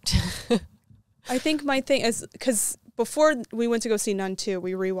cute. I think my thing is because before we went to go see Nun 2,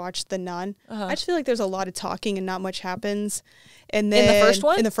 we rewatched The Nun. I just feel like there's a lot of talking and not much happens. And then in the first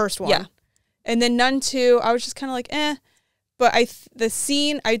one? In the first one. Yeah. And then Nun 2, I was just kind of like, eh. But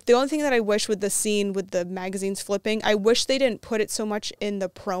the only thing that I wish with the scene with the magazines flipping, I wish they didn't put it so much in the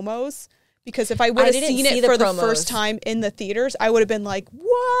promos. Because if I would have seen it for the first time in the theaters, I would have been like,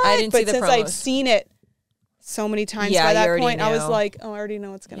 what? I didn't see the promos. But since I've seen it so many times by that point, I was like, oh, I already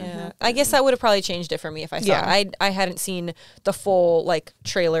know what's going to happen. I guess that would have probably changed it for me if I saw it. I hadn't seen the full like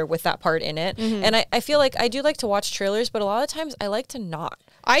trailer with that part in it. And I feel like I do like to watch trailers, but a lot of times I like to not.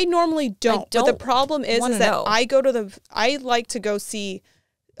 I normally don't. But the problem is that I like to go see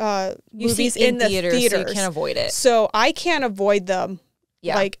movies in the theaters. So you can't avoid it. So I can't avoid them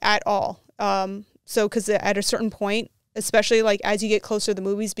like at all. So because at a certain point, especially like as you get closer to the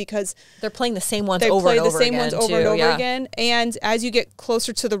movies, because they're playing the same ones over and over again. And as you get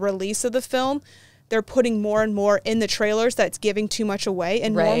closer to the release of the film, they're putting more and more in the trailers that's giving too much away.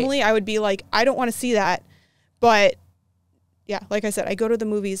 And normally I would be like, I don't want to see that. But yeah, like I said, I go to the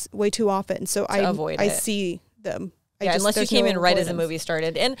movies way too often. So I see them. Unless you came in right as the movie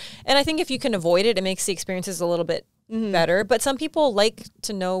started. And I think if you can avoid it, it makes the experiences a little bit better. But some people like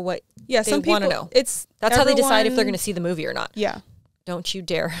to know what they want to know. That's how they decide if they're going to see the movie or not. Yeah. Don't you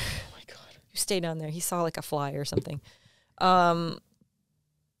dare. Oh my God. You stay down there. He saw like a fly or something.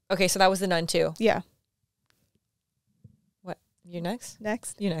 Okay, so that was The Nun too. Yeah. What? You next?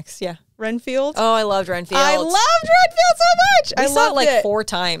 You next, yeah. Renfield. Oh, I loved Renfield. I loved Renfield so much. I saw it like 4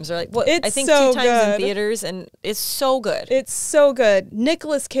 times, or like what? I think so 2 times in theaters, and it's so good. It's so good.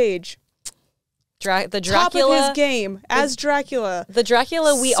 Nicolas Cage. The Dracula. Top of his game as Dracula. The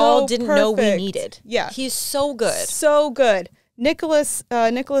Dracula we all didn't know we needed. Yeah. He's so good. So good. Nicholas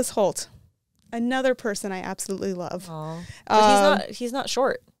Hoult. Another person I absolutely love. Oh. But he's not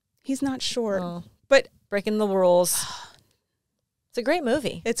short. He's not short. Oh. But breaking the rules. It's a great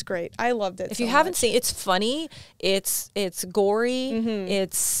movie. It's great. I loved it. If you haven't seen, it's funny. It's gory.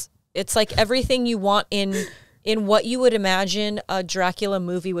 It's like everything you want in what you would imagine a Dracula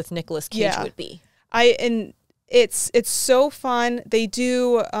movie with Nicolas Cage would be. It's so fun. They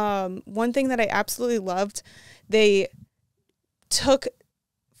do one thing that I absolutely loved. They took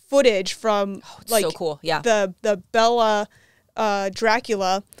footage from so cool. Yeah. the Bella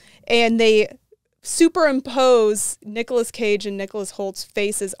Dracula, and they superimpose Nicolas Cage and Nicholas Holt's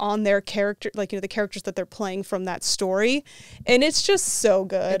faces on their character, like, the characters that they're playing from that story, and it's just so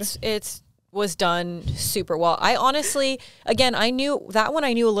good. It's was done super well. I honestly, again, I knew that one.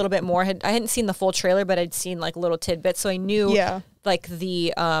 I knew a little bit more. I hadn't seen the full trailer, but I'd seen like little tidbits, so I knew like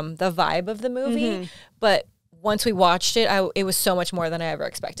the vibe of the movie. But once we watched it, it was so much more than I ever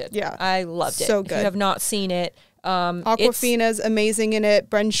expected. Yeah, I loved it. So good. If you have not seen it, Awkwafina's amazing in it.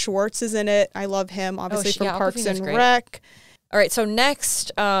 Bren Schwartz is in it. I love him, obviously, from Parks and Rec. All right, so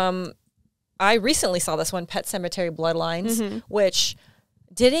next, I recently saw this one, Pet Sematary Bloodlines, which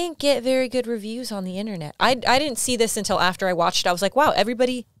didn't get very good reviews on the internet. I didn't see this until after I watched it. I was like, wow,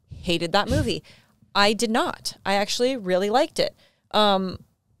 everybody hated that movie. I did not. I actually really liked it.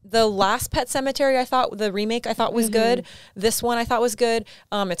 The last Pet Sematary, I thought, the remake, I thought was good. This one I thought was good.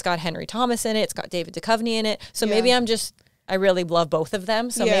 It's got Henry Thomas in it. It's got David Duchovny in it. So maybe I really love both of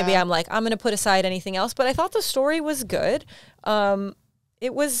them. So maybe I'm like, I'm going to put aside anything else. But I thought the story was good.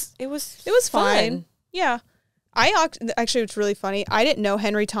 It was fine. Yeah. Actually, it's really funny. I didn't know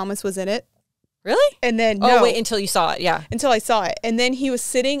Henry Thomas was in it. Really? And then oh wait, until you saw it, yeah. Until I saw it, and then he was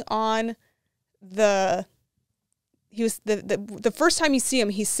sitting on the. He was the first time you see him,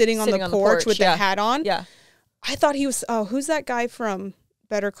 he's sitting on the porch with the hat on. Yeah. I thought he was. Oh, who's that guy from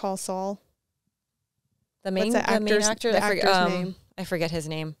Better Call Saul? The main actor. The actor's name. I forget his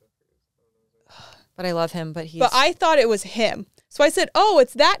name. But I love him. But I thought it was him. So I said, "Oh,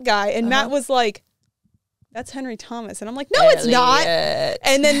 it's that guy," and Matt was like, "That's Henry Thomas," and I'm like, "No, it's not."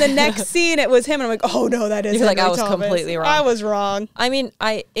 And then the next scene, it was him, and I'm like, "Oh no, that is Henry Thomas." I was completely wrong. I was wrong. I mean,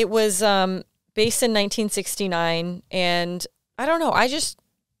 it was based in 1969, and I don't know. I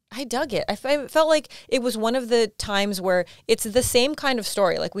dug it. I felt like it was one of the times where it's the same kind of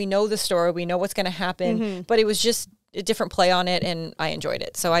story. Like, we know the story, we know what's going to happen, but it was just a different play on it, and I enjoyed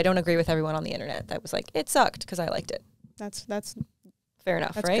it. So I don't agree with everyone on the internet that was like, it sucked, because I liked it. That's fair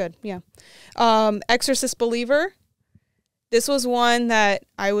enough, that's right? Good, yeah. Exorcist Believer. This was one that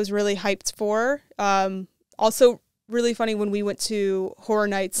I was really hyped for. Also really funny when we went to Horror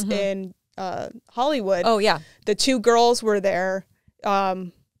Nights in Hollywood. Oh, yeah. The 2 girls were there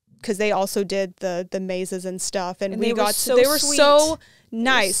because they also did the mazes and stuff. And we got to, they were so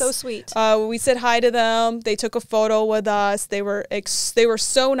nice. So sweet. We said hi to them. They took a photo with us. They were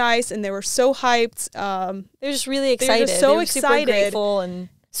so nice, and they were so hyped. They were just really excited. They were just so excited. Super grateful and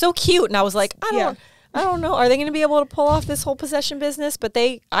so cute. And I was like, I don't know. Are they going to be able to pull off this whole possession business? But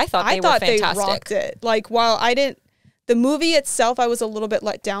I thought they were fantastic. They rocked it. Like, while I didn't, The movie itself, I was a little bit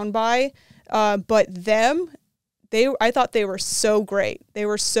let down by, but I thought they were so great. They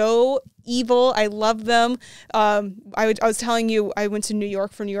were so evil. I loved them. I was telling you, I went to New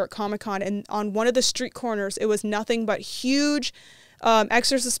York for New York Comic Con, and on one of the street corners, it was nothing but huge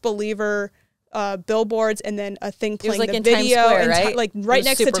Exorcist Believer billboards, and then a thing playing like the in video, Times Square, and right? like right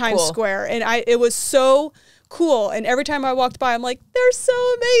next to Times Square, and it was so cool. And every time I walked by, I'm like, they're so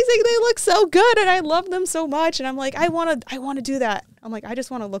amazing. They look so good, and I love them so much. And I'm like, I want to do that. I'm like, I just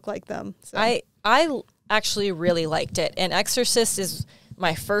want to look like them. So. I actually really liked it, and Exorcist is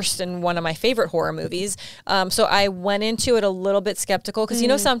my first and one of my favorite horror movies. So I went into it a little bit skeptical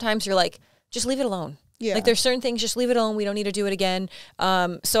because sometimes you're like, just leave it alone. Yeah. Like there's certain things, just leave it alone. We don't need to do it again.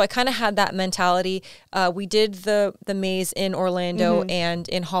 So I kind of had that mentality. We did the maze in Orlando and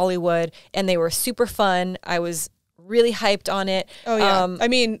in Hollywood, and they were super fun. I was really hyped on it. Oh yeah. I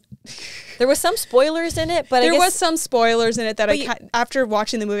mean, there was some spoilers in it, but there was some spoilers in it that after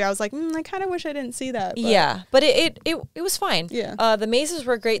watching the movie, I was like, I kind of wish I didn't see that. But. Yeah, but it was fine. Yeah. The mazes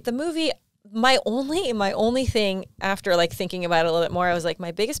were great. The movie. My only thing after like thinking about it a little bit more, I was like,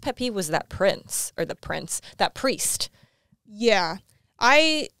 my biggest pet peeve was that that priest. Yeah.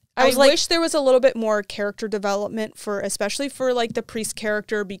 I wish there was a little bit more character development especially for like the priest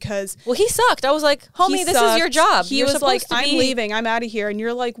character, because he sucked. I was like, homie, this is your job. He was like, I'm leaving, I'm out of here. And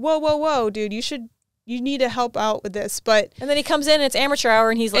you're like, whoa, dude, you need to help out with this. But and then he comes in and it's amateur hour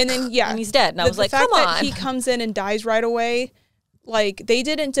and he's like, and he's dead. And I was like, come on. The fact that he comes in and dies right away, like they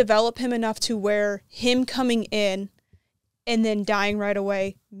didn't develop him enough to where him coming in and then dying right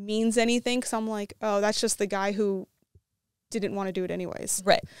away means anything. Cause I'm like, oh, that's just the guy who didn't want to do it anyways.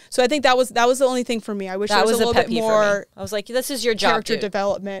 Right. So I think that was the only thing for me. I wish there was a little bit more. I was like, this is your job, character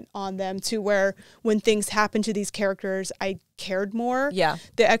development on them, to where when things happen to these characters, I cared more. Yeah.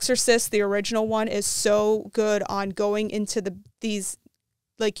 The Exorcist, the original one, is so good on going into these,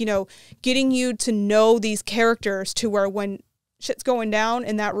 like, getting you to know these characters to where when shit's going down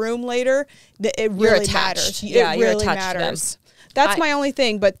in that room later, it really matters. Yeah, it you're really attached matters. That's my only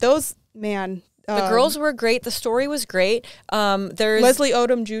thing. But those, man. The girls were great. The story was great. There's Leslie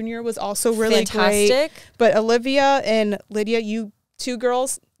Odom Jr. was also really fantastic. Great. But Olivia and Lydia, you two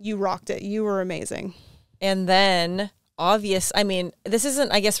girls, you rocked it. You were amazing. And then this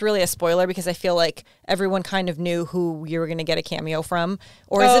isn't, I guess, really a spoiler because I feel like everyone kind of knew who you were going to get a cameo from.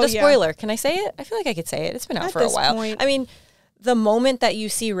 Or is it a spoiler? Yeah. Can I say it? I feel like I could say it. It's been out for a while. Point. I mean, the moment that you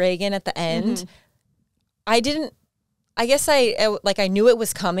see Reagan at the end, I knew it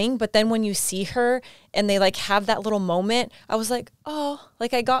was coming, but then when you see her and they like have that little moment, I was like, oh,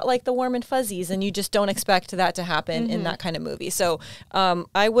 like I got like the warm and fuzzies, and you just don't expect that to happen in that kind of movie. So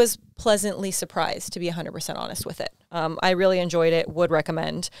I was pleasantly surprised, to be 100% honest with it. I really enjoyed it, would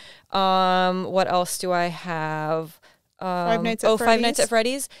recommend. What else do I have? Five Nights at Freddy's. Five Nights at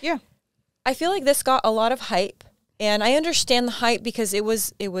Freddy's. Yeah. I feel like this got a lot of hype, and I understand the hype because it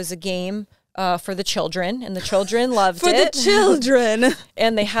was a game for the children, and the children loved it. For the children.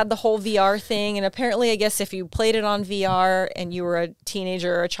 And they had the whole VR thing, and apparently, I guess if you played it on VR and you were a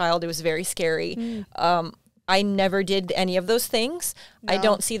teenager or a child, it was very scary. I never did any of those things. No. I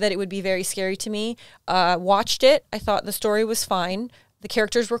don't see that it would be very scary to me. Watched it. I thought the story was fine. The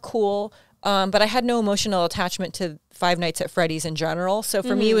characters were cool. But I had no emotional attachment to Five Nights at Freddy's in general. So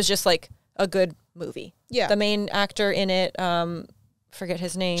for me, it was just like a good movie. Yeah. The main actor in it, forget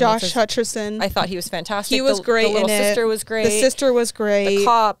his name. Josh Hutcherson. I thought he was fantastic. He was great. The little sister was great. The sister was great. The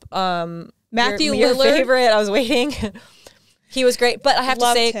cop, Matthew your Lillard. favorite. I was waiting. He was great, but I have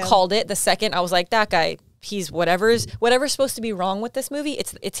to say, him. Called it the second. I was like, that guy. He's whatever's supposed to be wrong with this movie.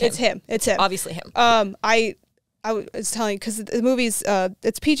 It's him. It's him. Obviously him. I was telling, because the movie's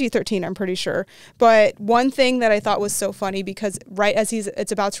it's PG-13, I'm pretty sure. But one thing that I thought was so funny, because right as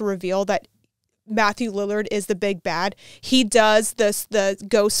it's about to reveal that Matthew Lillard is the big bad, he does the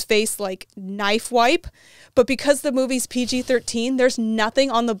ghost face like knife wipe, but because the movie's PG-13, there's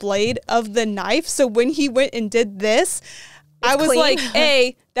nothing on the blade of the knife. So when he went and did this, I was clean. like,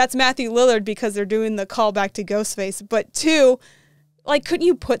 A, that's Matthew Lillard because they're doing the callback to Ghostface, but two, like, couldn't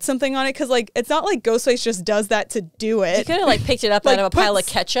you put something on it? Because, like, it's not like Ghostface just does that to do it. You could have, like, picked it up out of a pile of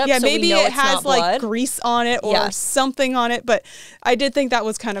ketchup. Yeah, so maybe we know it has, like, grease on it or something on it. But I did think that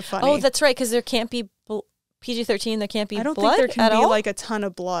was kind of funny. Oh, that's right, because there can't be PG-13, there can't be blood. I don't think there can be, like, a ton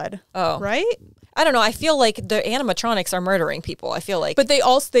of blood. Oh. Right? I don't know. I feel like the animatronics are murdering people. I feel like. But they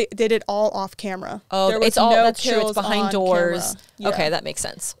did it all off camera. Oh, it's all, that's true. It's behind doors. Yeah. Okay, that makes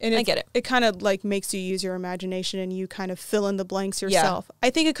sense. And I get it. It kind of like makes you use your imagination and you kind of fill in the blanks yourself. Yeah.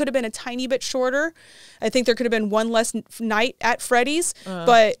 I think it could have been a tiny bit shorter. I think there could have been one less night at Freddy's,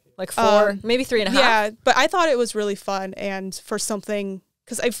 but Like 4, maybe 3.5. Yeah, but I thought it was really fun, and for something,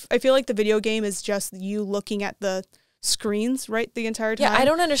 because I feel like the video game is just you looking at the screens right the entire time. Yeah, I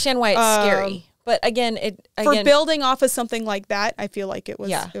don't understand why it's scary. But again, for building off of something like that, I feel like it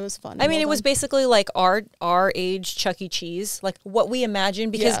was fun. I mean, it was basically like our age Chuck E. Cheese, like what we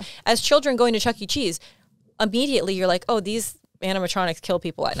imagine, because as children going to Chuck E. Cheese, immediately you're like, oh, these animatronics kill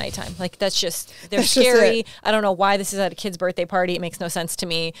people at nighttime. Like they're scary. I don't know why this is at a kid's birthday party. It makes no sense to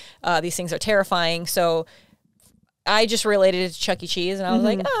me. These things are terrifying. So I just related it to Chuck E. Cheese, and I was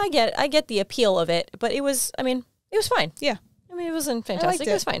like, oh, I get the appeal of it. But it was fine. Yeah. I mean, it wasn't fantastic.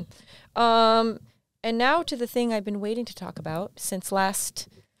 It was fine. And now to the thing I've been waiting to talk about since last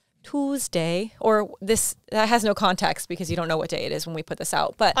Tuesday, that has no context because you don't know what day it is when we put this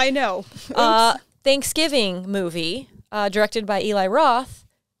out. But I know. Thanksgiving movie, directed by Eli Roth.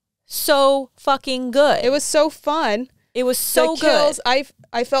 So fucking good. It was so fun. It was so the good. Kills,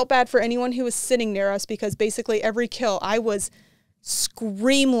 I felt bad for anyone who was sitting near us because basically every kill I was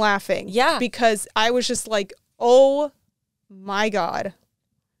scream laughing. Yeah. Because I was just like, oh my God.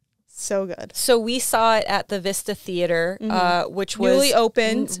 So good. So we saw it at the Vista Theater, which was newly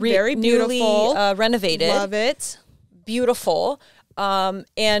opened, very beautiful, newly renovated. Love it. Beautiful.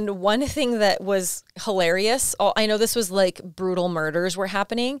 And one thing that was hilarious, I know this was like brutal murders were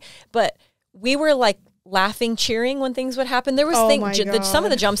happening, but we were like laughing, cheering when things would happen. There was some of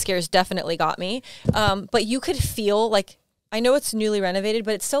the jump scares definitely got me. But you could feel like, I know it's newly renovated,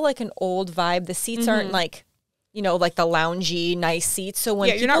 but it's still like an old vibe. The seats aren't like, like the loungy, nice seats. So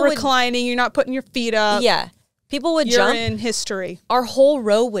when you're not reclining, you're not putting your feet up. Yeah. People would You're jump. in history. Our whole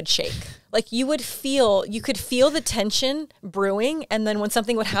row would shake. Like you could feel the tension brewing. And then when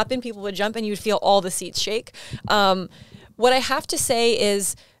something would happen, people would jump and you'd feel all the seats shake. What I have to say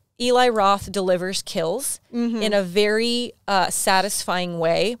is Eli Roth delivers kills in a very satisfying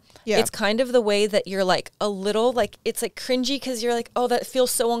way. Yeah. It's kind of the way that you're like a little like, it's like cringy because you're like, oh, that feels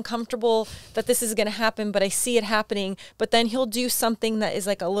so uncomfortable that this is going to happen, but I see it happening. But then he'll do something that is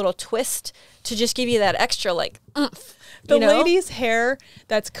like a little twist to just give you that extra like, the lady's hair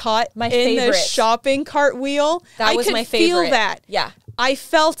that's caught in the shopping cart wheel. That was my favorite. I could feel that. Yeah. I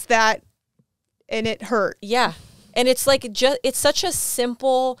felt that and it hurt. Yeah. And it's like, it's such a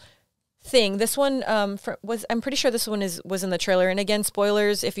simple thing. This one I'm pretty sure this one was in the trailer. And again,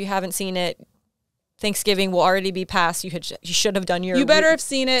 spoilers, if you haven't seen it, Thanksgiving will already be past. You should have done your... You better have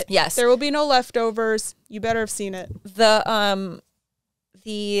seen it. Yes. There will be no leftovers. You better have seen it. Oh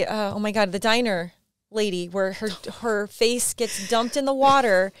my God, the diner lady where her face gets dumped in the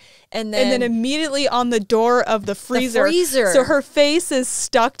water and then immediately on the door of the freezer. So her face is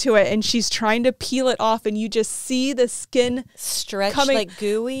stuck to it and she's trying to peel it off and you just see the skin stretch like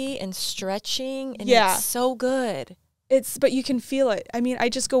gooey and stretching and it's so good. But you can feel it. I mean, I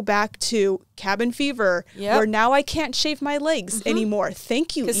just go back to Cabin Fever where now I can't shave my legs anymore.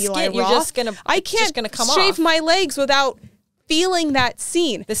 Thank you, Eli Roth. I can't shave my legs without feeling that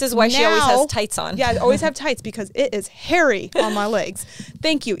scene. This is why she always has tights on. Yeah, I always have tights because it is hairy on my legs.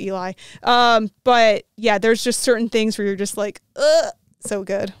 Thank you, Eli. But yeah, there's just certain things where you're just like, ugh, so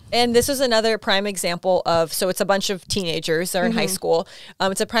good. And this is another prime example of, so it's a bunch of teenagers that are in high school.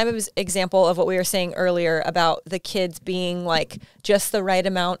 It's a prime example of what we were saying earlier about the kids being like just the right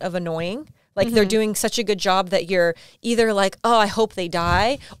amount of annoying. Like they're doing such a good job that you're either like, oh, I hope they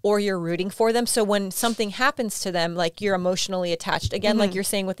die, or you're rooting for them. So when something happens to them, like you're emotionally attached. Again, like you're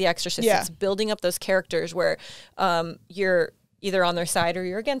saying with The Exorcist, it's building up those characters where you're either on their side or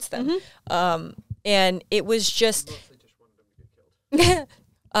you're against them. And it was just...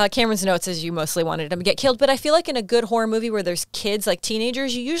 Cameron's note says you mostly wanted them to get killed. But I feel like in a good horror movie where there's kids, like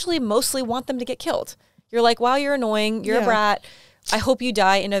teenagers, you usually mostly want them to get killed. You're like, wow, you're annoying. You're a brat. I hope you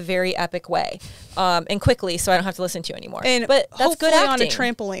die in a very epic way and quickly so I don't have to listen to you anymore. But that's good acting. On a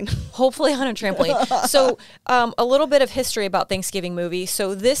trampoline. Hopefully on a trampoline. So a little bit of history about Thanksgiving movie.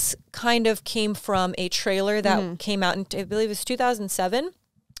 So this kind of came from a trailer that came out in, I believe it was 2007.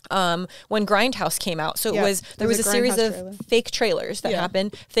 When Grindhouse came out. So there was a series of fake trailers that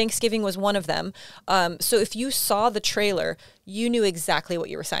happened. Thanksgiving was one of them. So if you saw the trailer, you knew exactly what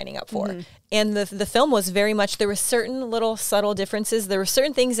you were signing up for. And the film was very much, there were certain little subtle differences. There were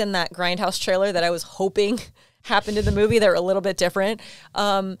certain things in that Grindhouse trailer that I was hoping happened in the movie that were a little bit different.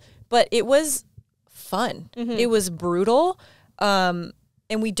 But it was fun. It was brutal.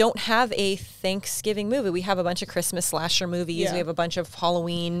 And we don't have a Thanksgiving movie. We have a bunch of Christmas slasher movies. Yeah. We have a bunch of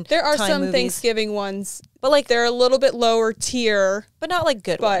Halloween. There are some movies. Thanksgiving ones, but like they're a little bit lower tier, but not like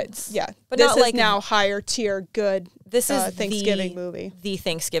good ones. Yeah, but this not is like now higher tier good. This is Thanksgiving movie. The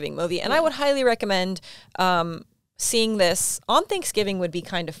Thanksgiving movie, and I would highly recommend seeing this on Thanksgiving would be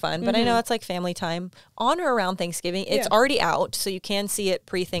kind of fun, but I know it's like family time on or around Thanksgiving. It's already out, so you can see it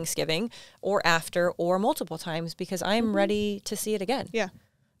pre-Thanksgiving or after or multiple times because I'm ready to see it again. Yeah.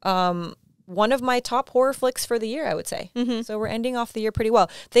 One of my top horror flicks for the year, I would say. So we're ending off the year pretty well.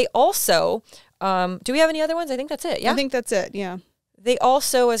 They also, do we have any other ones? I think that's it. Yeah. I think that's it. Yeah. They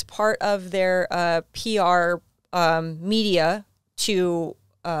also, as part of their PR media to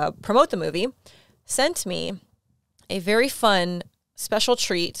promote the movie, sent me a very fun special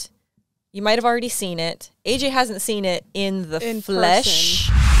treat. You might have already seen it. AJ hasn't seen it in flesh.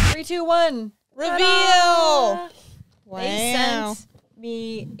 Person. 3, 2, 1. Reveal! Ta-da! Wow. They sent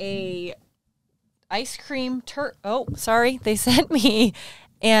me a ice cream they sent me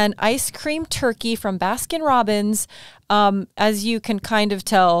an ice cream turkey from Baskin Robbins. As you can kind of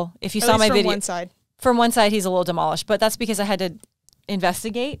tell if you saw my video. From one side, he's a little demolished, but that's because I had to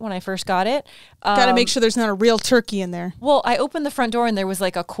investigate when I first got it. Got to make sure there's not a real turkey in there. Well, I opened the front door and there was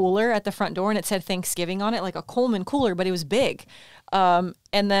like a cooler at the front door and it said Thanksgiving on it, like a Coleman cooler, but it was big. And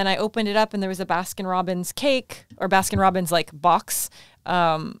then I opened it up and there was a Baskin Robbins cake or Baskin Robbins like box.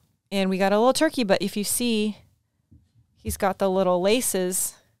 And we got a little turkey, but if you see, he's got the little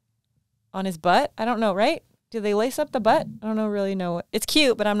laces on his butt. I don't know, right? Do they lace up the butt? I don't really know. It's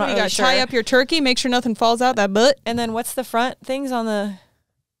cute, but I'm not really sure. Tie up your turkey, make sure nothing falls out that butt. And then what's the front things on the...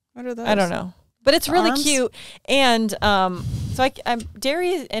 What are those? I don't know. But it's really Arms? cute. And so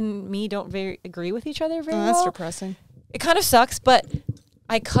Derry and me don't very agree with each other very well. That's depressing. It kind of sucks, but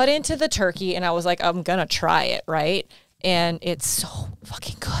I cut into the turkey and I was like, I'm going to try it, right? And it's so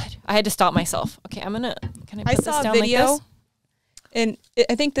fucking good. I had to stop myself. Okay, can I put this down saw a video, like this? And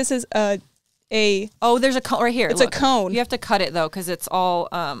I think this is a there's a cone right here. It's Look. a cone. You have to cut it though, because it's all.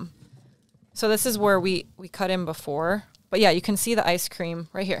 So this is where we cut in before, but yeah, you can see the ice cream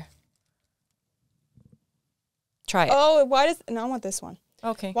right here. Try it. Oh, I want this one.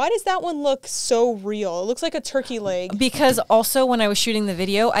 Okay. Why does that one look so real? It looks like a turkey leg. Because also when I was shooting the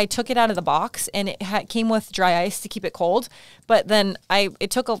video, I took it out of the box and it came with dry ice to keep it cold. But then it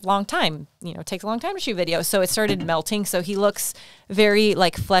took a long time. You know, it takes a long time to shoot video, so it started melting. So he looks very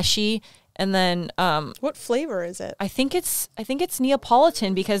like fleshy. And then what flavor is it? I think it's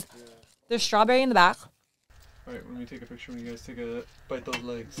Neapolitan because there's strawberry in the back. All right, let me take a picture when you guys take a bite those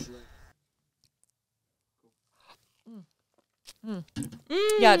legs.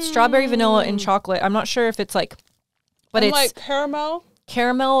 Yeah, it's strawberry, vanilla, and chocolate. I'm not sure if it's like, but it's like caramel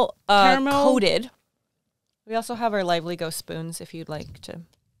coated. We also have our Lively Ghost spoons if you'd like to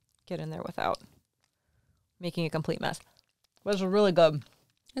get in there without making a complete mess. But it's really good.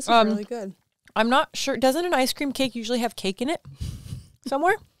 This is really good. I'm not sure. Doesn't an ice cream cake usually have cake in it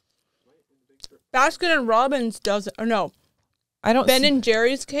somewhere? Baskin and Robbins doesn't. Or no, I don't. Ben and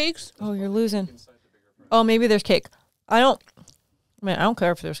Jerry's cakes. Oh, you're losing. Oh, maybe there's cake. I don't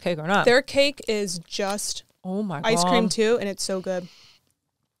care if there's cake or not. Their cake is just ice cream too, and it's so good.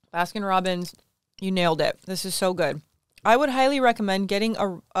 Baskin Robbins, you nailed it. This is so good. I would highly recommend getting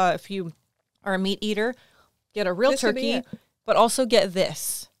if you are a meat eater, get a real turkey, but also get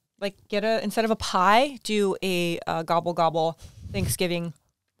this. Like instead of a pie, do a gobble gobble Thanksgiving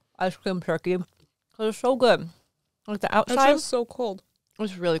ice cream turkey. Cause it's so good. Like the outside. It's just so cold.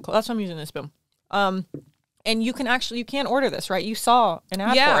 It's really cool. That's why I'm using this spoon. And you can order this, right? You saw an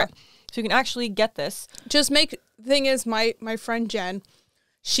ad for it. So you can actually get this. Thing is, my friend Jen,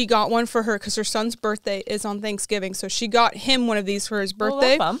 she got one for her because her son's birthday is on Thanksgiving. So she got him one of these for his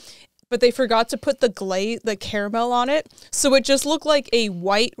birthday. Oh, but they forgot to put the caramel on it. So it just looked like a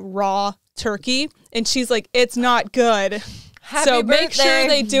white raw turkey. And she's like, it's not good. Happy make sure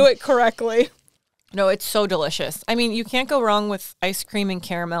they do it correctly. No, it's so delicious. I mean, you can't go wrong with ice cream and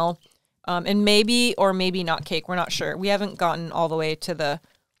caramel. And maybe or maybe not cake. We're not sure. We haven't gotten all the way to the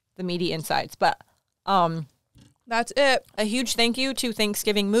meaty insides. But that's it. A huge thank you to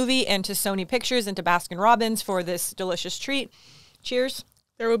Thanksgiving Movie and to Sony Pictures and to Baskin Robbins for this delicious treat. Cheers.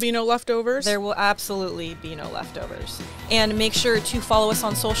 There will be no leftovers. There will absolutely be no leftovers. And make sure to follow us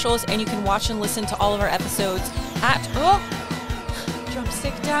on socials, and you can watch and listen to all of our episodes at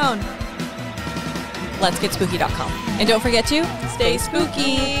drumstick down. letsgetspooky.com. And don't forget to stay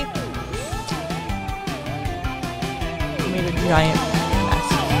spooky. I made a giant